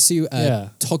 Pachirisu. yeah.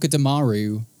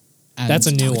 Togedemaru, and That's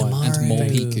a new one. and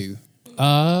Togedemaru. Morpeko.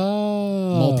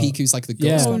 Oh. Morpeku's like the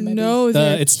Yeah. ghost Oh one, maybe? no,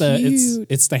 they're It's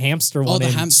the hamster one the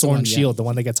in hamster Sword one, and yeah. Shield, the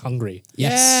one that gets hungry.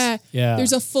 Yes. Yeah.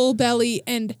 There's a full belly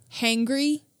and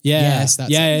hangry. Yes,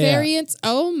 that's variants.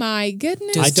 Oh my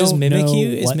goodness! Does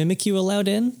Mimikyu is Mimikyu allowed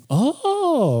in?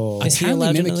 Oh, is he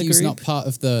allowed in the Mimikyu's group? not part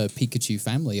of the Pikachu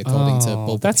family, according to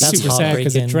Bulbapedia. That's super sad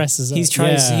because it dresses up. He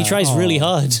tries really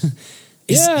hard.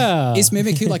 Is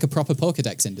Mimikyu like a proper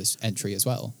Pokedex entry as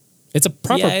well? It's a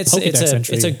proper Pokedex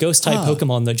entry. It's a ghost type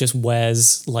Pokemon that just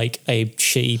wears like a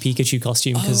shitty Pikachu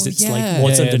costume because it's like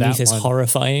what's underneath is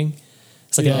horrifying.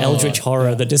 It's like an eldritch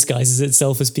horror that disguises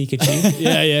itself as Pikachu.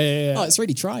 Yeah. Oh, it's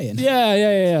really trying.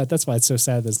 Yeah. That's why it's so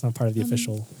sad that it's not part of the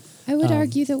official. I would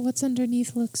argue that what's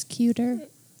underneath looks cuter.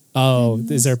 Oh,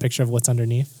 is there a picture of what's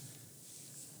underneath?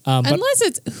 Unless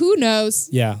it's, who knows?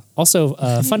 Yeah. Also,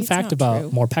 fun fact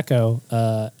about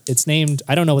Morpeko, it's named,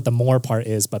 I don't know what the more part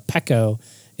is, but Peko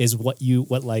is what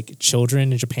like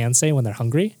children in Japan say when they're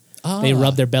hungry. They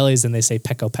rub their bellies and they say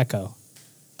Peko Peko.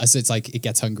 So it's like it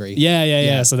gets hungry.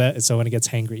 Yeah. So when it gets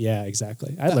hangry, yeah,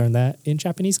 exactly. I learned that in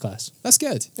Japanese class. That's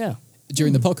good. Yeah.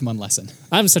 During the Pokemon lesson.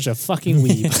 I'm such a fucking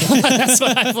weeb. That's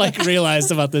what I've like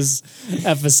realized about this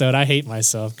episode. I hate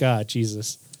myself. God,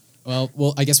 Jesus.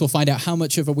 Well, I guess we'll find out how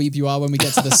much of a weeb you are when we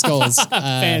get to the scores.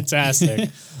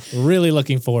 Fantastic. Really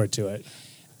looking forward to it.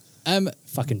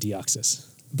 Fucking Deoxys.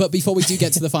 But before we do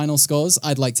get to the final scores,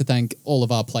 I'd like to thank all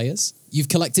of our players. You've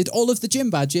collected all of the gym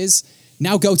badges.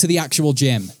 Now go to the actual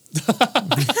gym.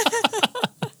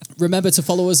 Remember to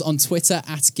follow us on Twitter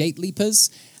 @GateLeapers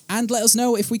and let us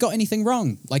know if we got anything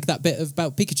wrong, like that bit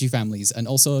about Pikachu families and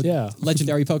also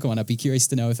legendary Pokemon. I'd be curious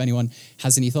to know if anyone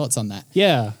has any thoughts on that.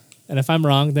 Yeah. And if I'm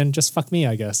wrong, then just fuck me,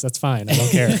 I guess. That's fine. I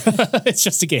don't care. It's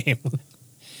just a game.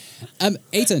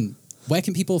 Aidan, where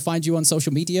can people find you on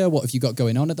social media? What have you got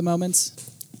going on at the moment?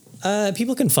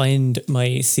 People can find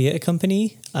my theatre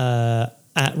company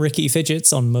at Rickety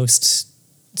Fidgets on most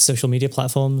social media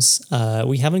platforms.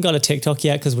 We haven't got a TikTok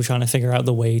yet because we're trying to figure out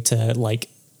the way to like,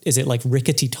 is it like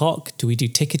Rickety Talk? Do we do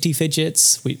Tickety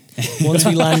Fidgets? Once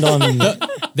we land on...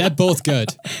 They're both good.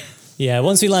 Yeah,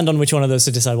 once we land on which one of those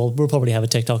to decide, we'll probably have a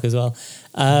TikTok as well.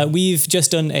 We've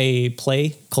just done a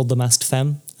play called The Masked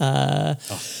Femme.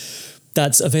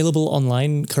 That's available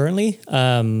online currently.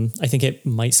 I think it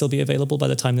might still be available by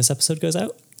the time this episode goes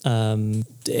out.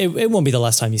 It won't be the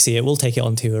last time you see it. We'll take it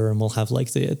on tour and we'll have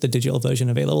like the digital version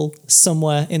available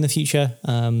somewhere in the future.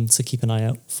 So keep an eye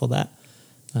out for that.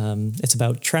 It's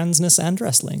about transness and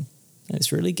wrestling. And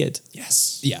it's really good.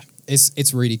 Yes. Yeah,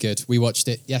 it's really good. We watched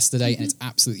it yesterday and it's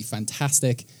absolutely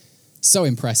fantastic. So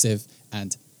impressive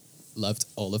and loved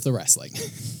all of the wrestling.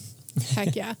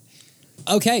 Heck yeah.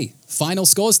 Okay, final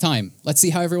scores time. Let's see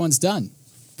how everyone's done.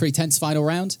 Pretty tense final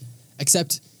round,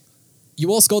 except you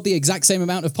all scored the exact same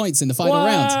amount of points in the final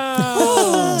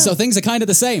round. So things are kind of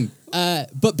the same,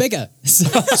 but bigger. So,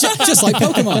 just like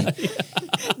Pokemon.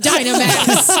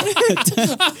 Dynamax.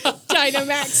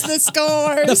 Dynamax the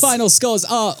scores. The final scores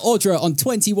are Audra on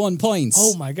 21 points.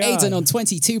 Oh my God. Aidan on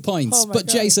 22 points, but God.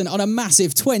 Jason on a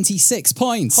massive 26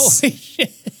 points. Holy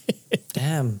shit.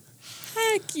 Damn.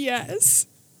 Heck yes.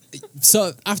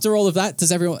 So after all of that,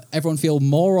 does everyone feel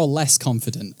more or less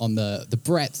confident on the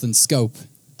breadth and scope,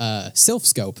 sylph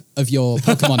scope of your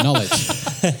Pokemon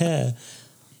knowledge?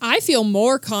 I feel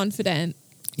more confident.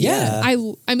 Yeah.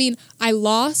 I mean, I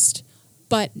lost,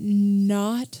 but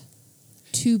not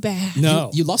too bad. No.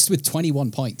 You lost with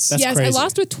 21 points. That's yes, crazy. I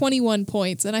lost with 21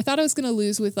 points, and I thought I was going to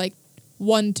lose with like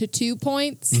 1 to 2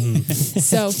 points.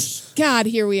 So, God,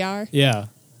 here we are. Yeah.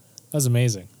 That was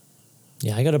amazing.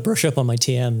 Yeah, I got to brush up on my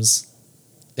TMs.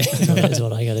 That is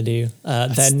what I got to do.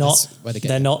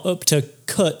 They're not up to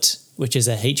cut, which is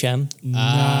a HM.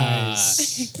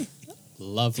 Nice.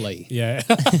 Lovely. Yeah.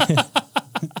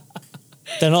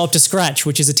 They're not up to scratch,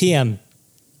 which is a TM.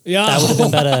 Yeah. That would have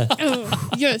been better. Oh,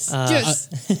 yes, yes.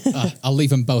 I'll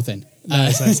leave them both in.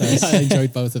 Nice. I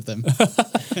enjoyed both of them.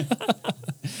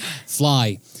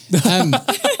 Fly.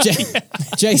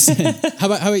 Jason, how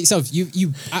about yourself?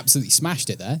 You absolutely smashed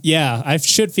it there. Yeah, I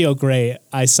should feel great.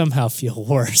 I somehow feel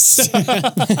worse.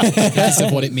 Because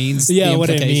of what it means. Yeah, the what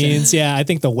it implication. means. Yeah, I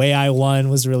think the way I won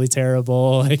was really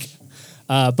terrible. Like,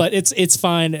 but it's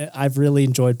fine. I've really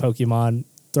enjoyed Pokemon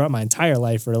throughout my entire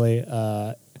life. Really,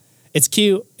 it's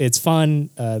cute. It's fun.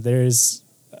 There's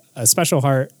a special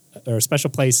heart or a special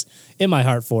place in my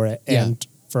heart for it, and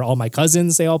for all my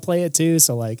cousins, they all play it too.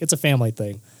 So like, it's a family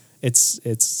thing.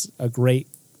 It's a great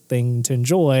thing to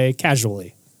enjoy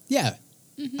casually. Yeah.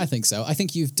 I think so. I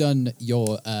think you've done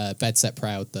your bed set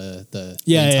proud.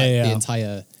 The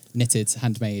entire knitted,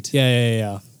 handmade.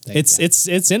 Yeah.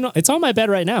 It's on my bed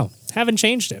right now. Haven't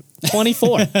changed it.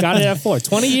 24. Got it at 4.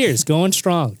 20 years going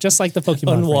strong, just like the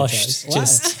Pokemon Unwashed.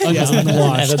 franchise. Just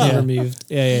unwashed. never been removed.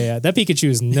 Yeah. That Pikachu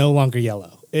is no longer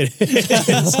yellow. It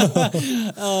is.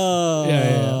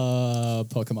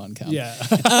 Pokemon Camp. Yeah. We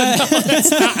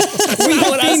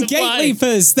have been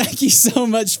Gateleapers. Thank you so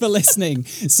much for listening.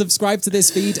 Subscribe to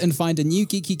this feed and find a new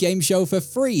Geeky Game Show for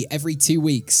free every 2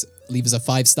 weeks. Leave us a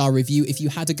 5-star review if you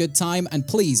had a good time, and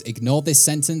please ignore this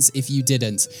sentence if you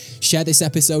didn't. Share this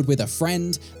episode with a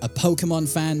friend, a Pokemon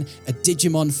fan, a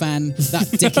Digimon fan, that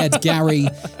dickhead Gary,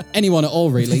 anyone at all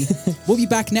really. We'll be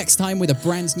back next time with a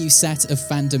brand new set of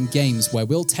fandom games where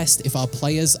we'll test if our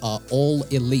players are all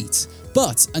elite.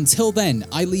 But until then,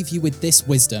 I leave you with this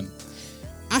wisdom.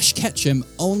 Ash Ketchum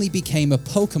only became a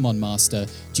Pokemon master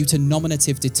due to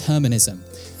nominative determinism.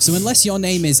 So unless your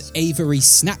name is Avery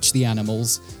Snatch the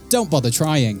Animals, don't bother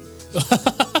trying.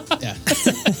 Yeah.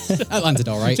 That landed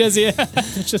all right. Just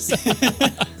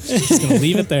gonna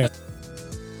leave it there.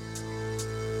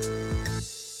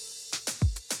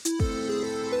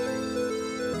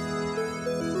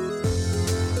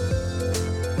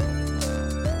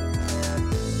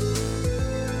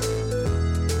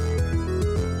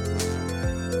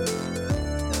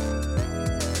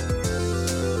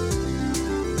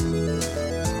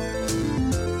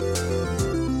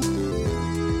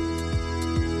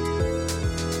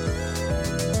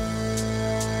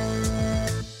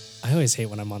 I always hate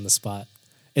when I'm on the spot.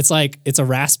 It's like, it's a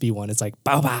raspy one. It's like,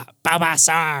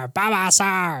 Babasar.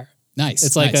 Nice.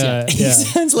 It's like nice, He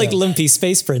sounds like Lumpy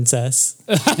Space Princess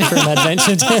from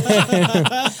Adventure Time.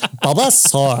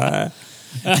 Bulbasaur.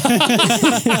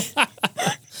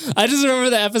 I just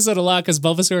remember the episode a lot because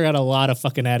Bulbasaur got a lot of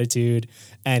fucking attitude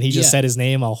and he just said his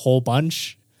name a whole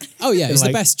bunch. Oh yeah, it was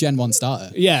the best Gen 1 starter.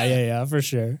 Yeah, for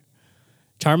sure.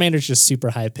 Charmander's just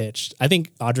super high pitched. I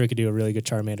think Audrey could do a really good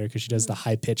Charmander because she does the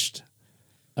high pitched.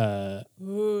 Oh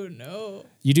no!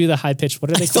 You do the high pitched.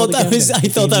 What are they I called?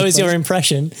 thought that was your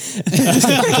impression.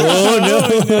 Oh no!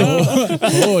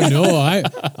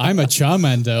 I'm a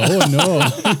Charmander. Oh no!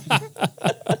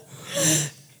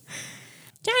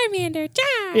 Charmander,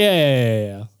 Char.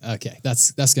 Yeah. Okay,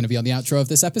 that's going to be on the outro of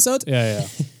this episode. Yeah.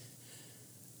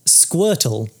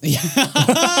 Squirtle. Yeah.